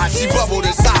him try, she bubbled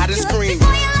inside and screamed.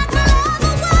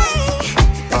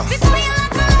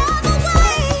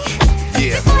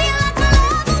 Yeah.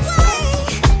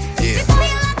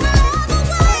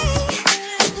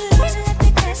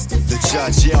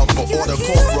 Judge yelled for order,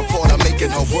 court reporter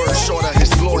making her words shorter.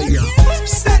 His lawyer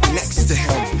sat next to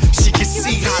him. She could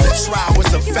see how the trial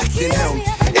was affecting him.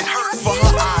 It hurt for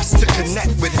her eyes to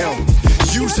connect with him.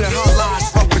 Using her lies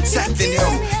for protecting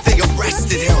him. They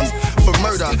arrested him for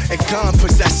murder and gun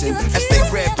possession. As they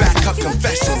read back her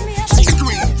confession, she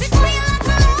screamed.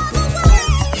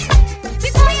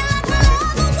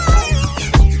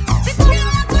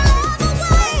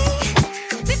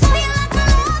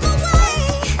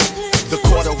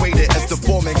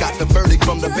 Got the verdict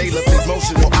from the bailiff,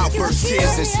 emotional outbursts,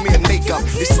 tears and smeared makeup.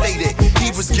 It stated he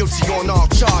was guilty on all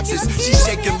charges. She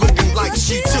shaking, looking like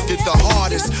she took it the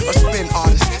hardest. A spin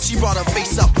artist, she brought her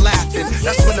face up laughing.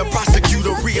 That's when the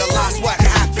prosecutor realized what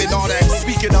happened. All that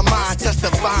speaking of mind,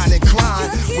 testifying and crying.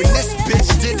 When this bitch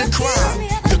did the crime,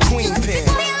 the queen pin.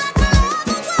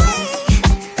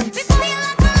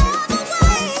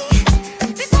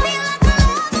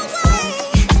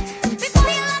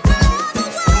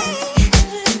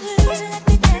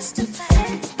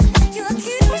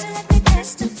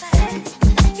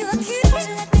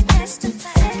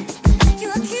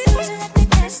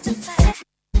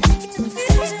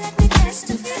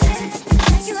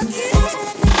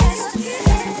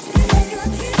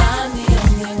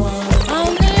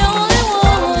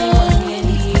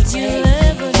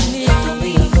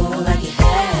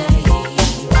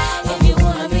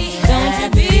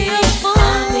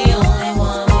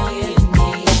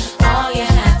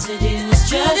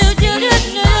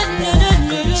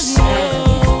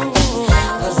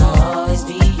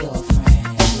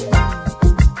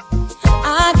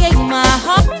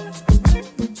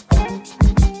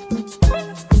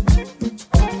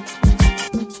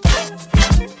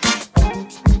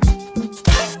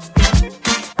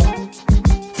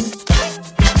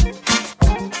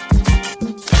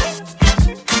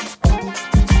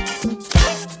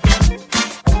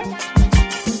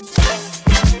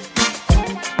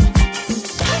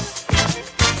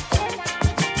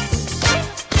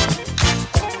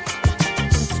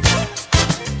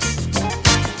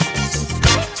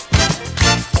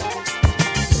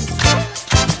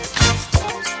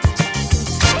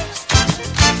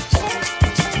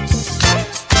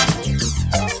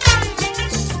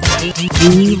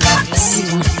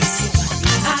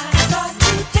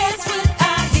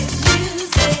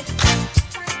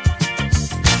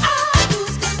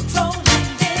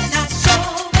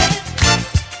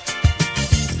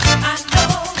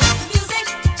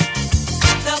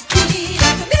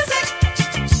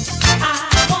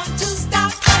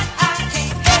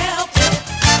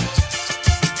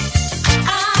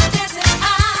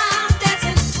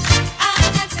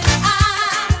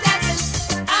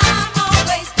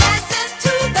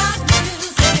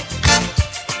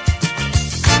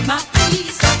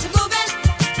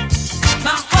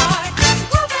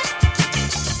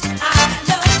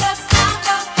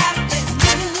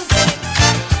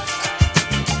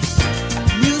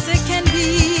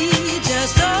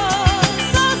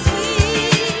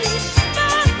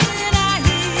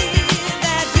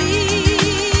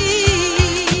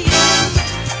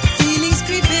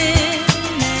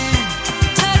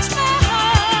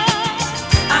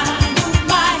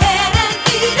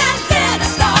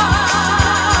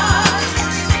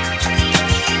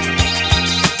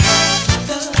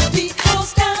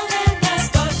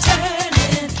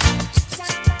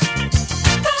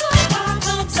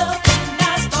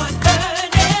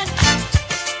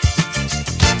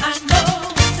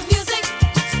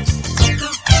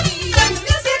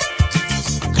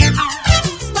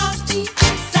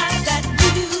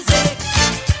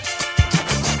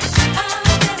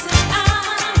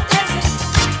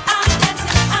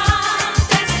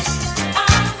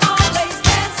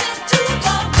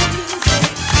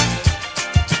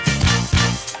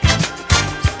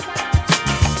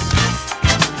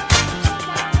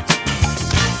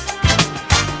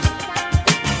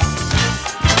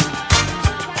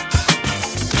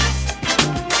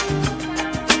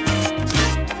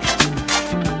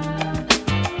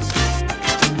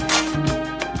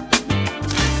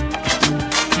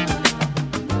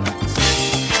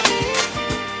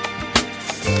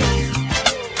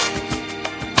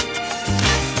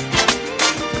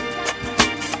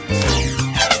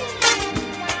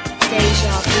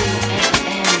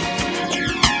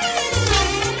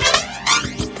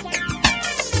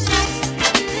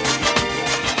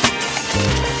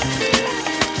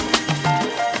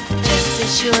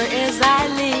 sure as I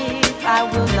live, I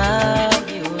will love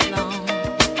you alone.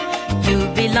 You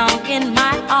belong in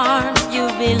my arms, you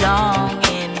belong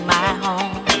in my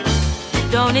home.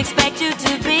 Don't expect you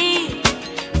to be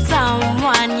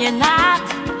someone you're not.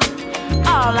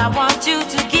 All I want you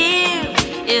to give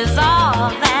is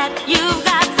all that you've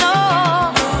got. So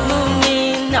move me,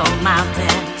 no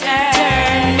mountain,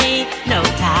 turn me, no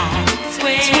tide,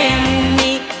 swim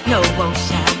me, no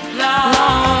ocean,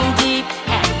 long, deep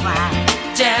and wide.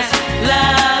 Just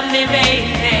love me,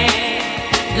 baby,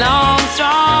 long,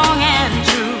 strong and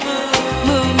true.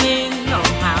 Move me, no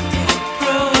mountain,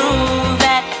 prove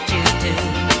that you do.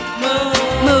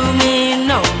 Move me,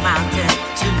 no mountain,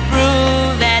 to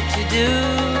prove that you do.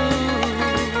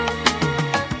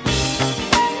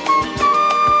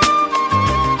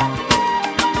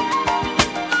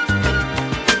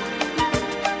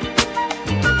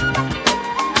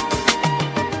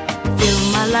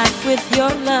 With your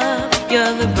love,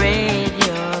 you're the bread,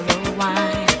 you're the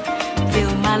wine.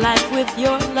 Fill my life with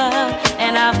your love,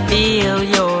 and I fill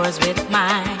yours with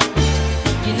mine.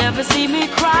 You never see me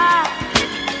cry,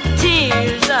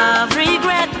 tears of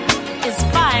regret. It's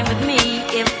fine with me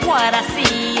if what I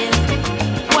see is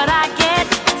what I get.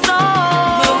 So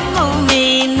move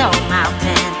me, no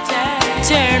mountain,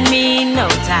 turn me, no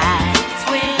tide,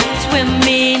 swim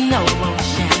me, no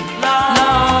ocean,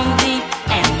 long, deep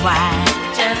and wide.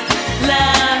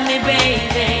 Love me,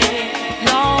 baby,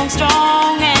 long,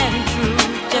 strong and true.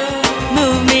 Just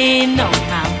move me, no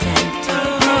mountain, to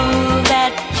prove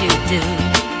that you do.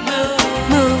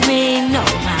 Move me, no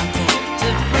mountain, to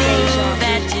prove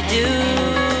that you do.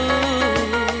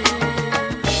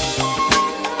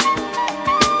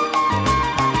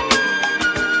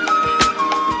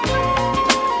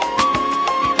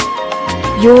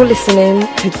 You're listening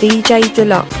to DJ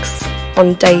Dlux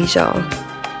on Deja.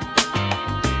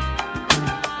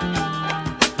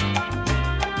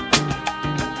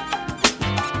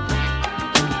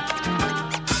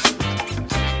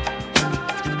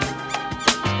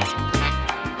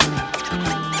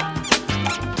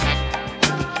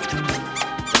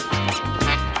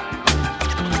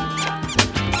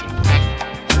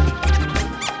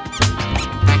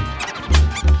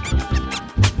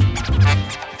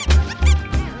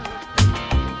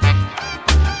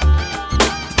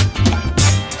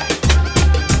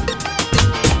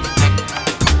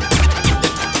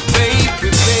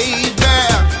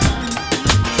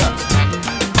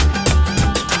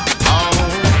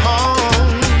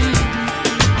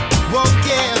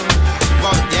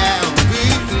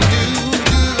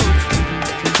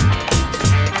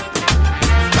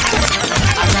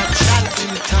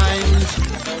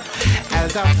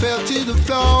 to the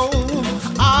flow.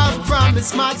 I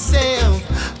promise myself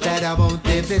that I won't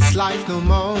live this life no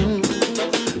more.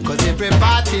 Cause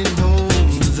everybody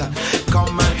knows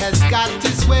karma has got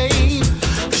this way.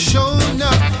 Showing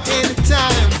up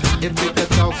anytime. If we could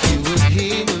talk, you would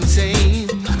hear him say,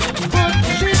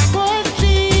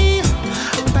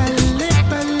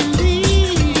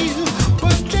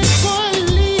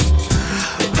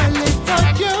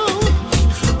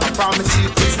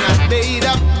 made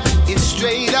up, it's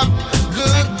straight up.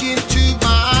 Look into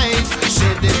my eyes.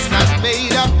 Said it's not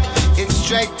made up, it's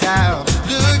straight out.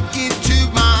 Look into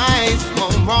my eyes.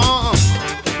 Wrong.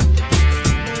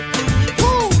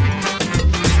 Woo.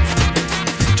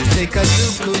 Just take a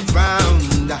look around.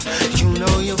 You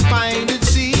know you'll find and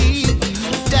see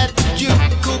that you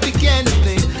could be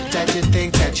anything that you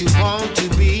think that you want to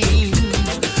be.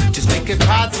 Just make it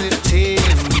positive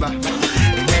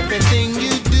in everything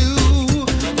you do.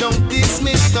 Don't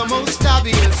dismiss the most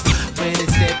obvious when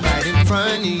it's there right in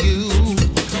front of you.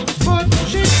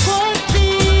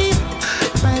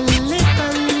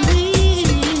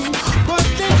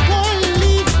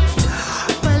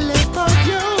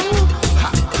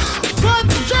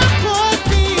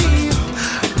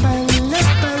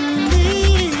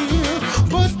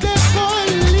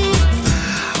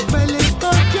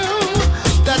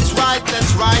 That's right,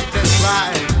 that's right, that's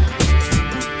right.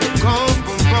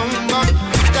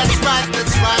 That's right,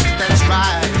 that's right, that's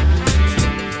right.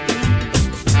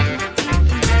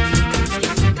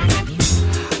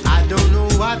 I don't know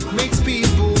what makes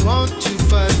people want to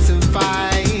fuss and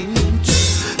fight.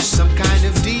 Some kind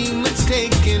of demons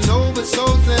taking over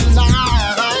souls and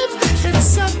lives. It's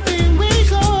something we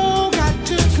go got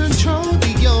to control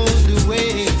the only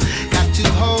way. Got to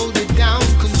hold it down,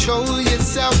 control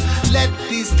yourself. Let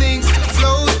these things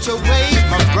float away,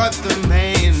 my brother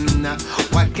man.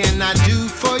 What can I do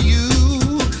for you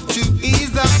to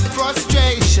ease the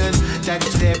frustration that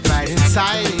is there right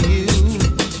inside of you?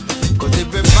 Cause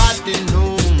everybody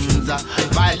knows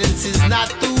violence is not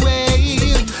the way.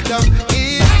 Love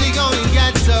is the only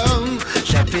answer.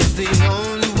 Love is the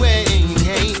only way.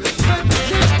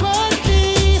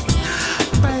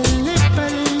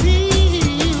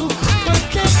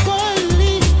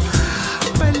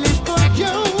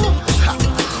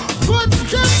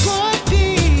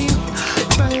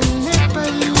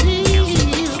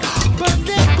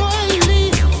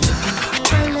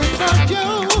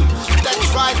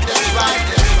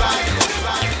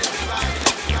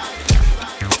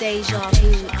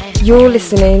 You're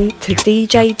listening to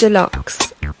DJ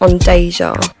Dlux on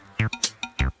Deja.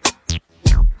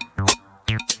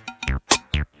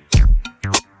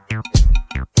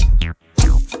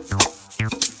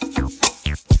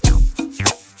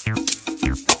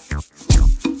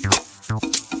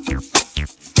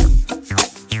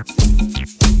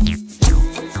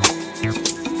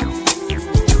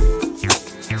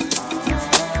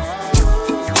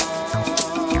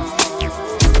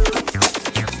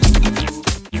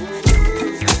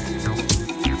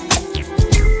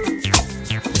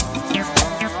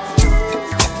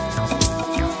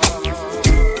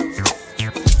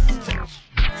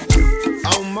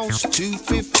 Almost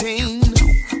 2:15.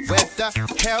 Where the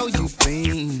hell you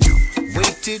been?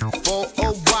 Waited for a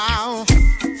while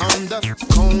on the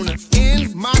corner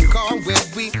in my car. Where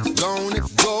we gonna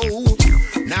go?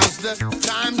 Now's the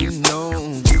time, you know.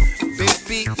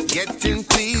 Baby, getting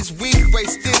pleased. We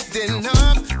wasted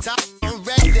enough time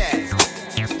already.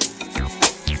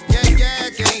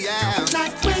 Yeah.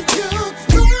 Like when you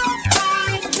go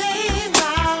right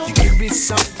now. You give me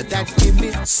something that give me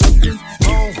something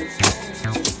more.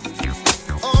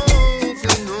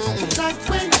 Like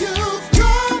when you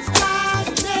go right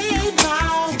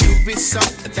now. You give me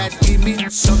something that give me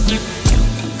something.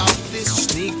 All this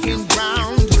sneaking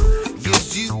round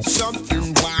gives you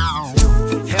something wow.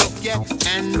 Help ya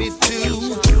and me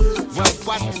too. Well,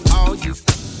 what are you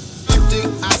do?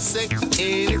 I say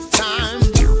anytime,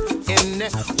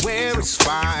 anywhere is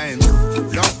fine.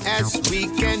 Long as we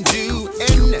can do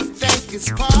anything, it's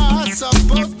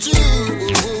possible too.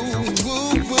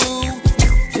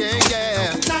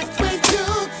 Yeah. Like when you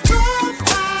go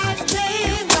right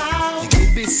now. You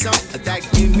give me something that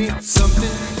give me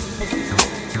something.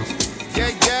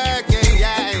 Yeah.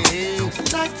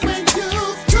 Like when you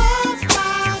go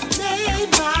right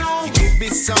now. You give me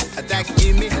something that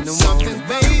give me something.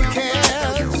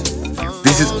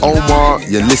 This is Omar.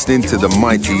 You're listening to the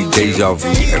mighty Deja Vu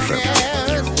FM.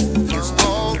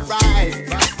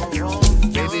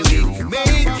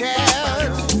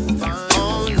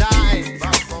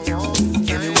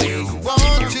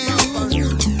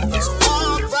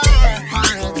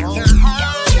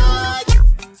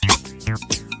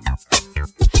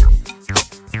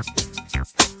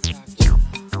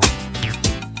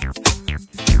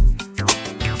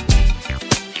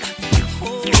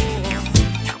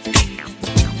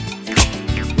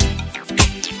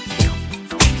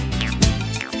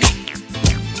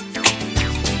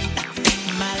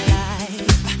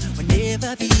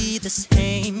 never be the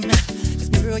same. 'Cause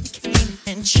girl, you came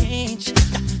and changed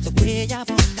the way I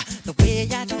walk, the way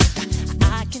I talk.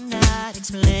 I cannot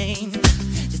explain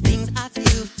the things I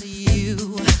feel for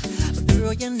you. But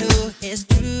girl, you know it's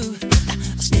true.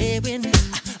 I'll stay with you,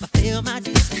 I'll feel my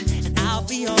dues, and I'll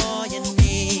be all you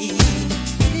need.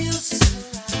 Feels so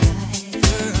right,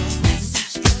 girl.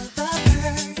 That's the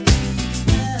perfect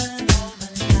love of my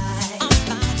life. Of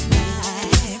my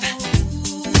life.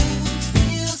 Ooh,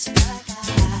 feels like I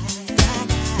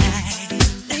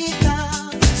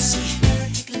found this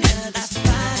perfect love. That's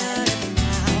fine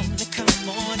now. Come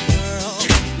on, girl.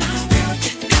 My world,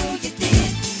 you know you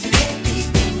did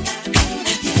everything I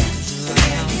wanna give.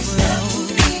 Every love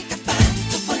we could find,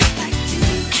 the one like you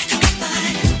can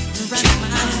find.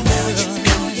 My world, you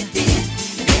know you did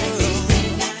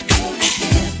everything I wanna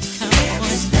give.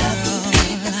 Every love we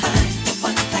could find, the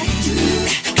one like you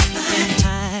can find.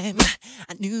 Time,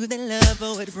 I knew that love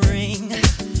would bring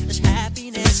this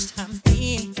happiness to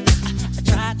me. I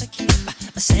tried to keep my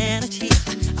sanity.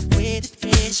 I waited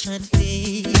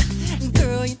patiently.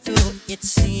 Girl, you know it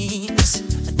seems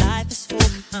life is so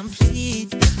complete.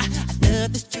 I love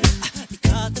this you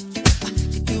because of you.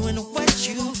 You're doing what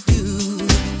you do.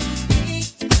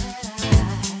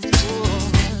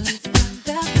 The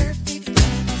perfect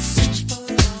love, search for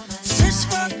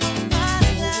all my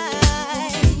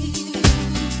life.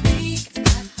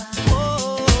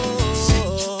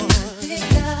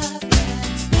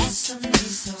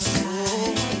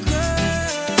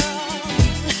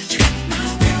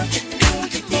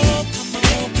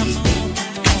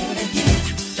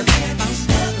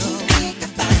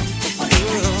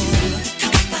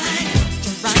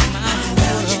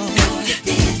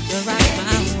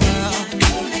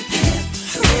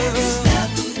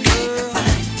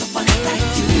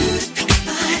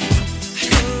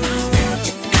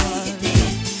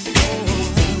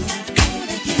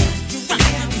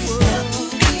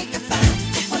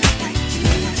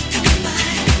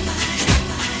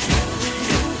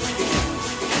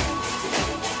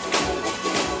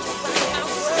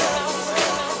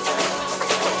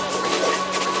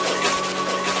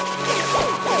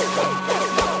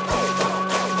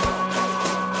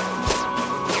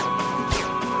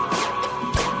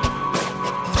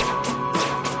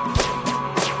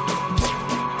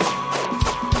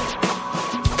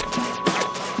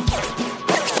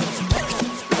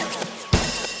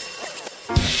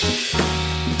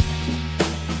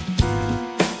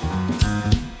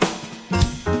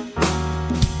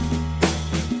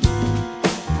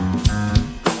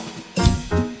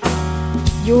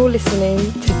 You're listening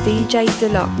to DJ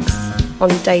Dlux on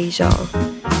Deja.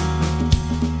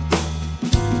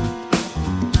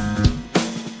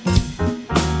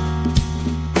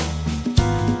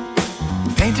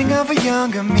 Painting of a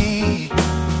younger me.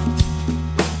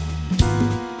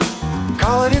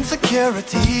 Call it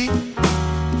insecurity.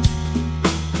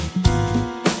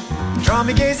 Draw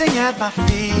me gazing at my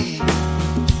feet.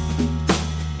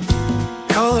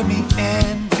 Color me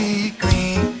envy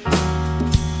green.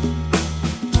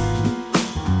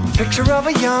 Picture of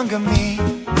a younger me,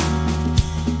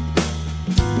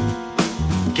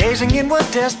 gazing inward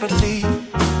desperately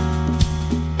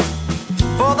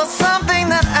for the something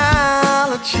that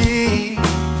I'll achieve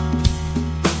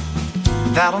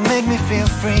that'll make me feel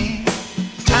free.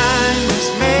 Time has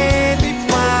made me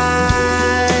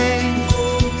wise.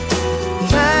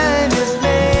 Time has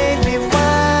made me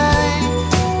wise,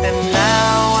 and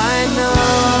now I know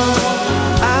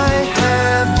I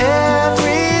have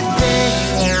everything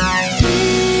I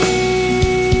need.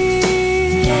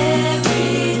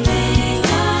 Everything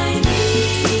I need.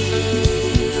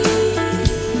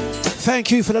 Thank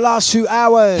you for the last 2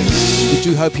 hours. We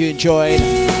do hope you enjoyed.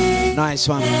 Nice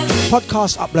one.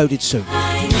 Podcast uploaded soon.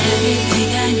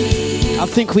 I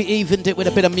think we evened it with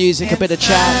a bit of music, a bit of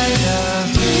chat.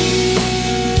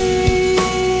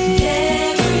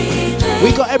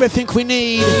 We got everything we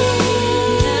need.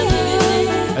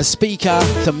 A speaker,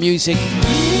 some music.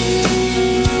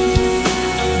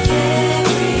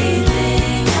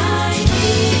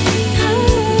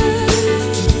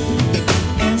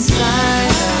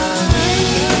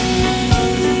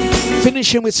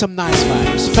 Finishing with some nice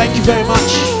vibes. Thank you very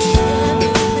much.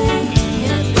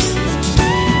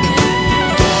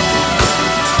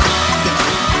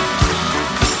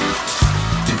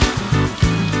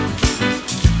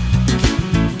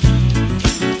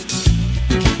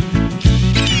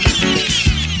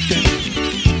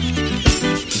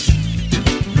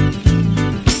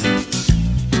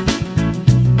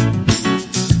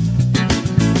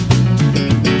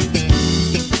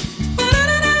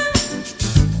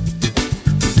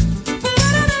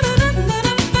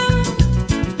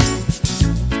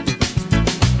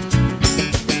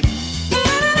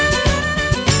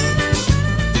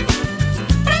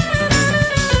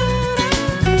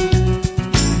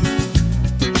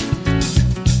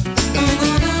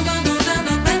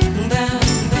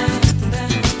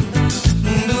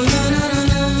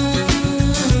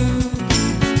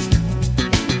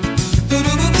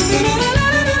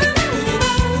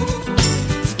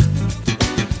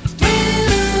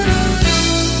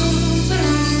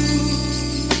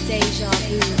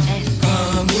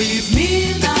 with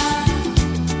me now.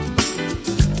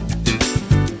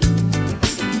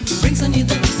 Bring some new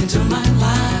things into my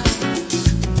life.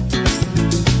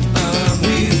 Come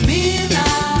with me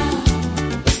now.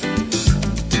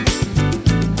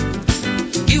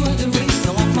 You are the reason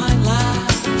of my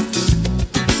life.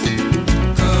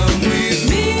 Come with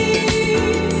me,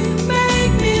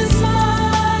 make me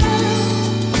smile.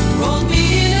 Roll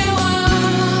me in a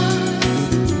wine.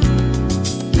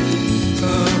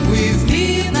 Come with me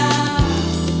now.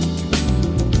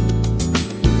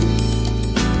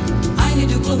 I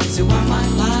need you close, you are my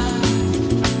life.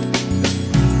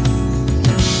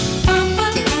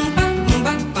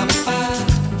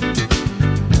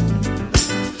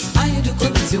 I need you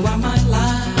close, you are my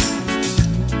life.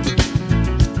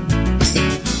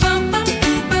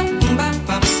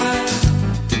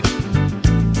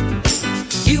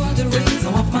 You are the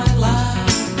reason of my life.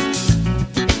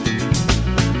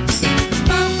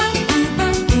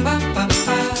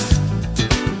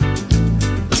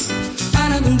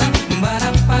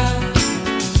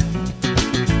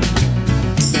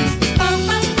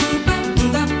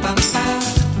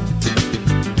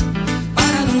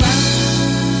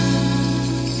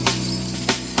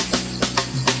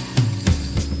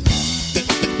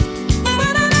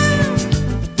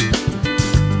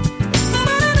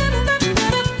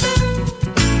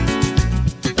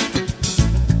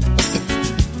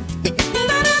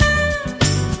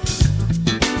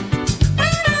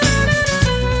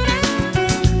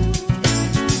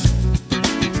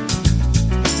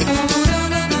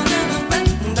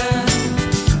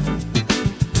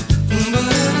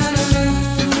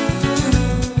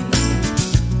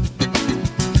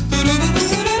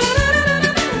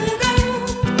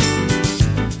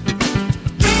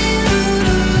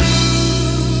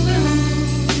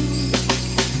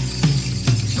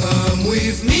 Come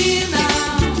with me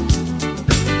now.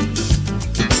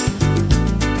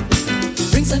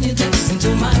 Bring some new things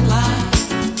into my life.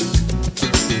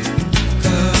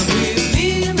 Come with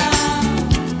me now.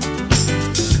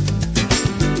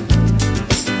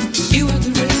 You are the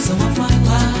reason of my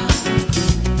life.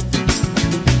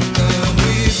 Come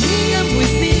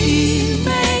with me,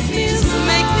 make me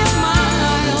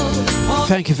smile.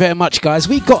 Thank you very much, guys.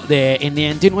 We got there in the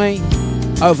end, didn't we?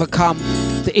 Overcome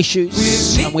the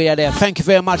issues, and we are there. Thank you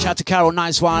very much. Out to Carol,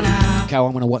 nice one. Carol,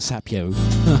 I'm going to WhatsApp you.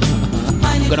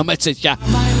 I'm going to message you.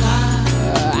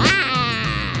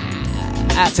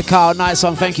 Out to Carl, nice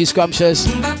one. Thank you, Scrumptious.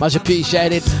 Much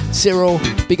appreciated. Cyril,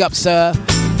 big up, sir.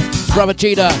 Brother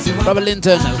Gita, Brother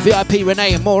Linton, VIP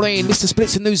Renee and Maureen, Mr.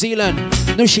 Splits in New Zealand,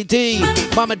 Nushi D,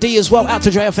 Mama D as well. Out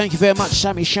to Drea, thank you very much.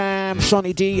 Sammy Sham,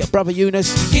 Sonny D, Brother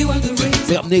Eunice, big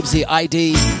up Nibsy,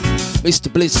 ID,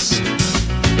 Mr. Bliss,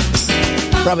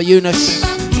 Brother Eunice.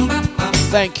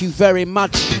 Thank you very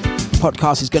much.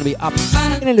 Podcast is going to be up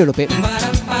in a little bit.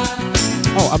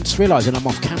 Oh, I'm just realising I'm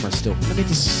off camera still. Let me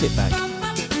just sit back.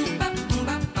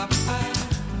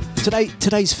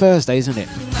 Today's Thursday, isn't it?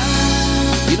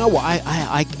 You know what?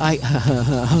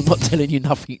 I'm not telling you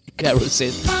nothing. Carol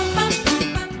says.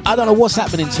 I don't know what's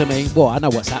happening to me. Well, I know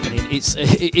what's happening. It's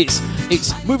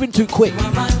moving too quick.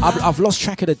 I've lost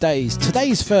track of the days.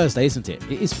 Today's Thursday, isn't it?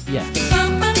 It is. Yeah.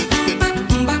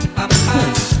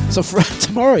 So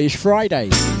tomorrow is Friday.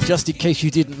 Just in case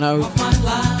you didn't know,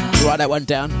 write that one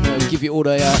down. We'll give you all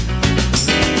the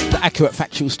accurate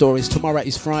factual stories. Tomorrow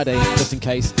is Friday, just in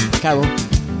case. Carol,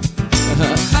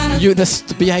 you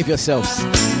just behave yourselves.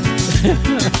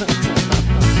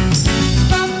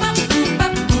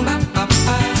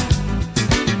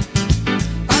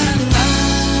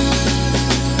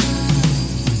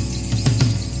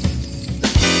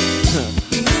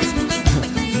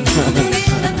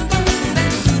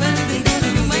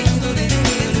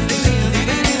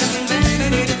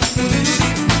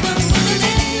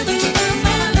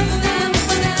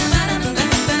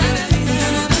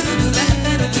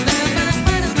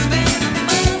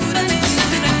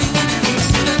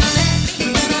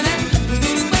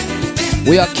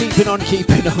 We are keeping on.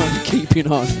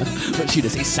 But she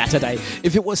does. It's Saturday.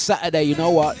 If it was Saturday, you know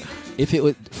what? If it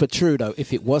was for true though,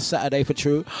 if it was Saturday for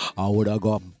true, I would have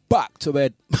gone back to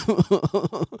bed.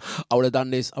 I would have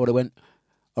done this. I would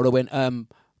have went.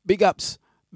 Big ups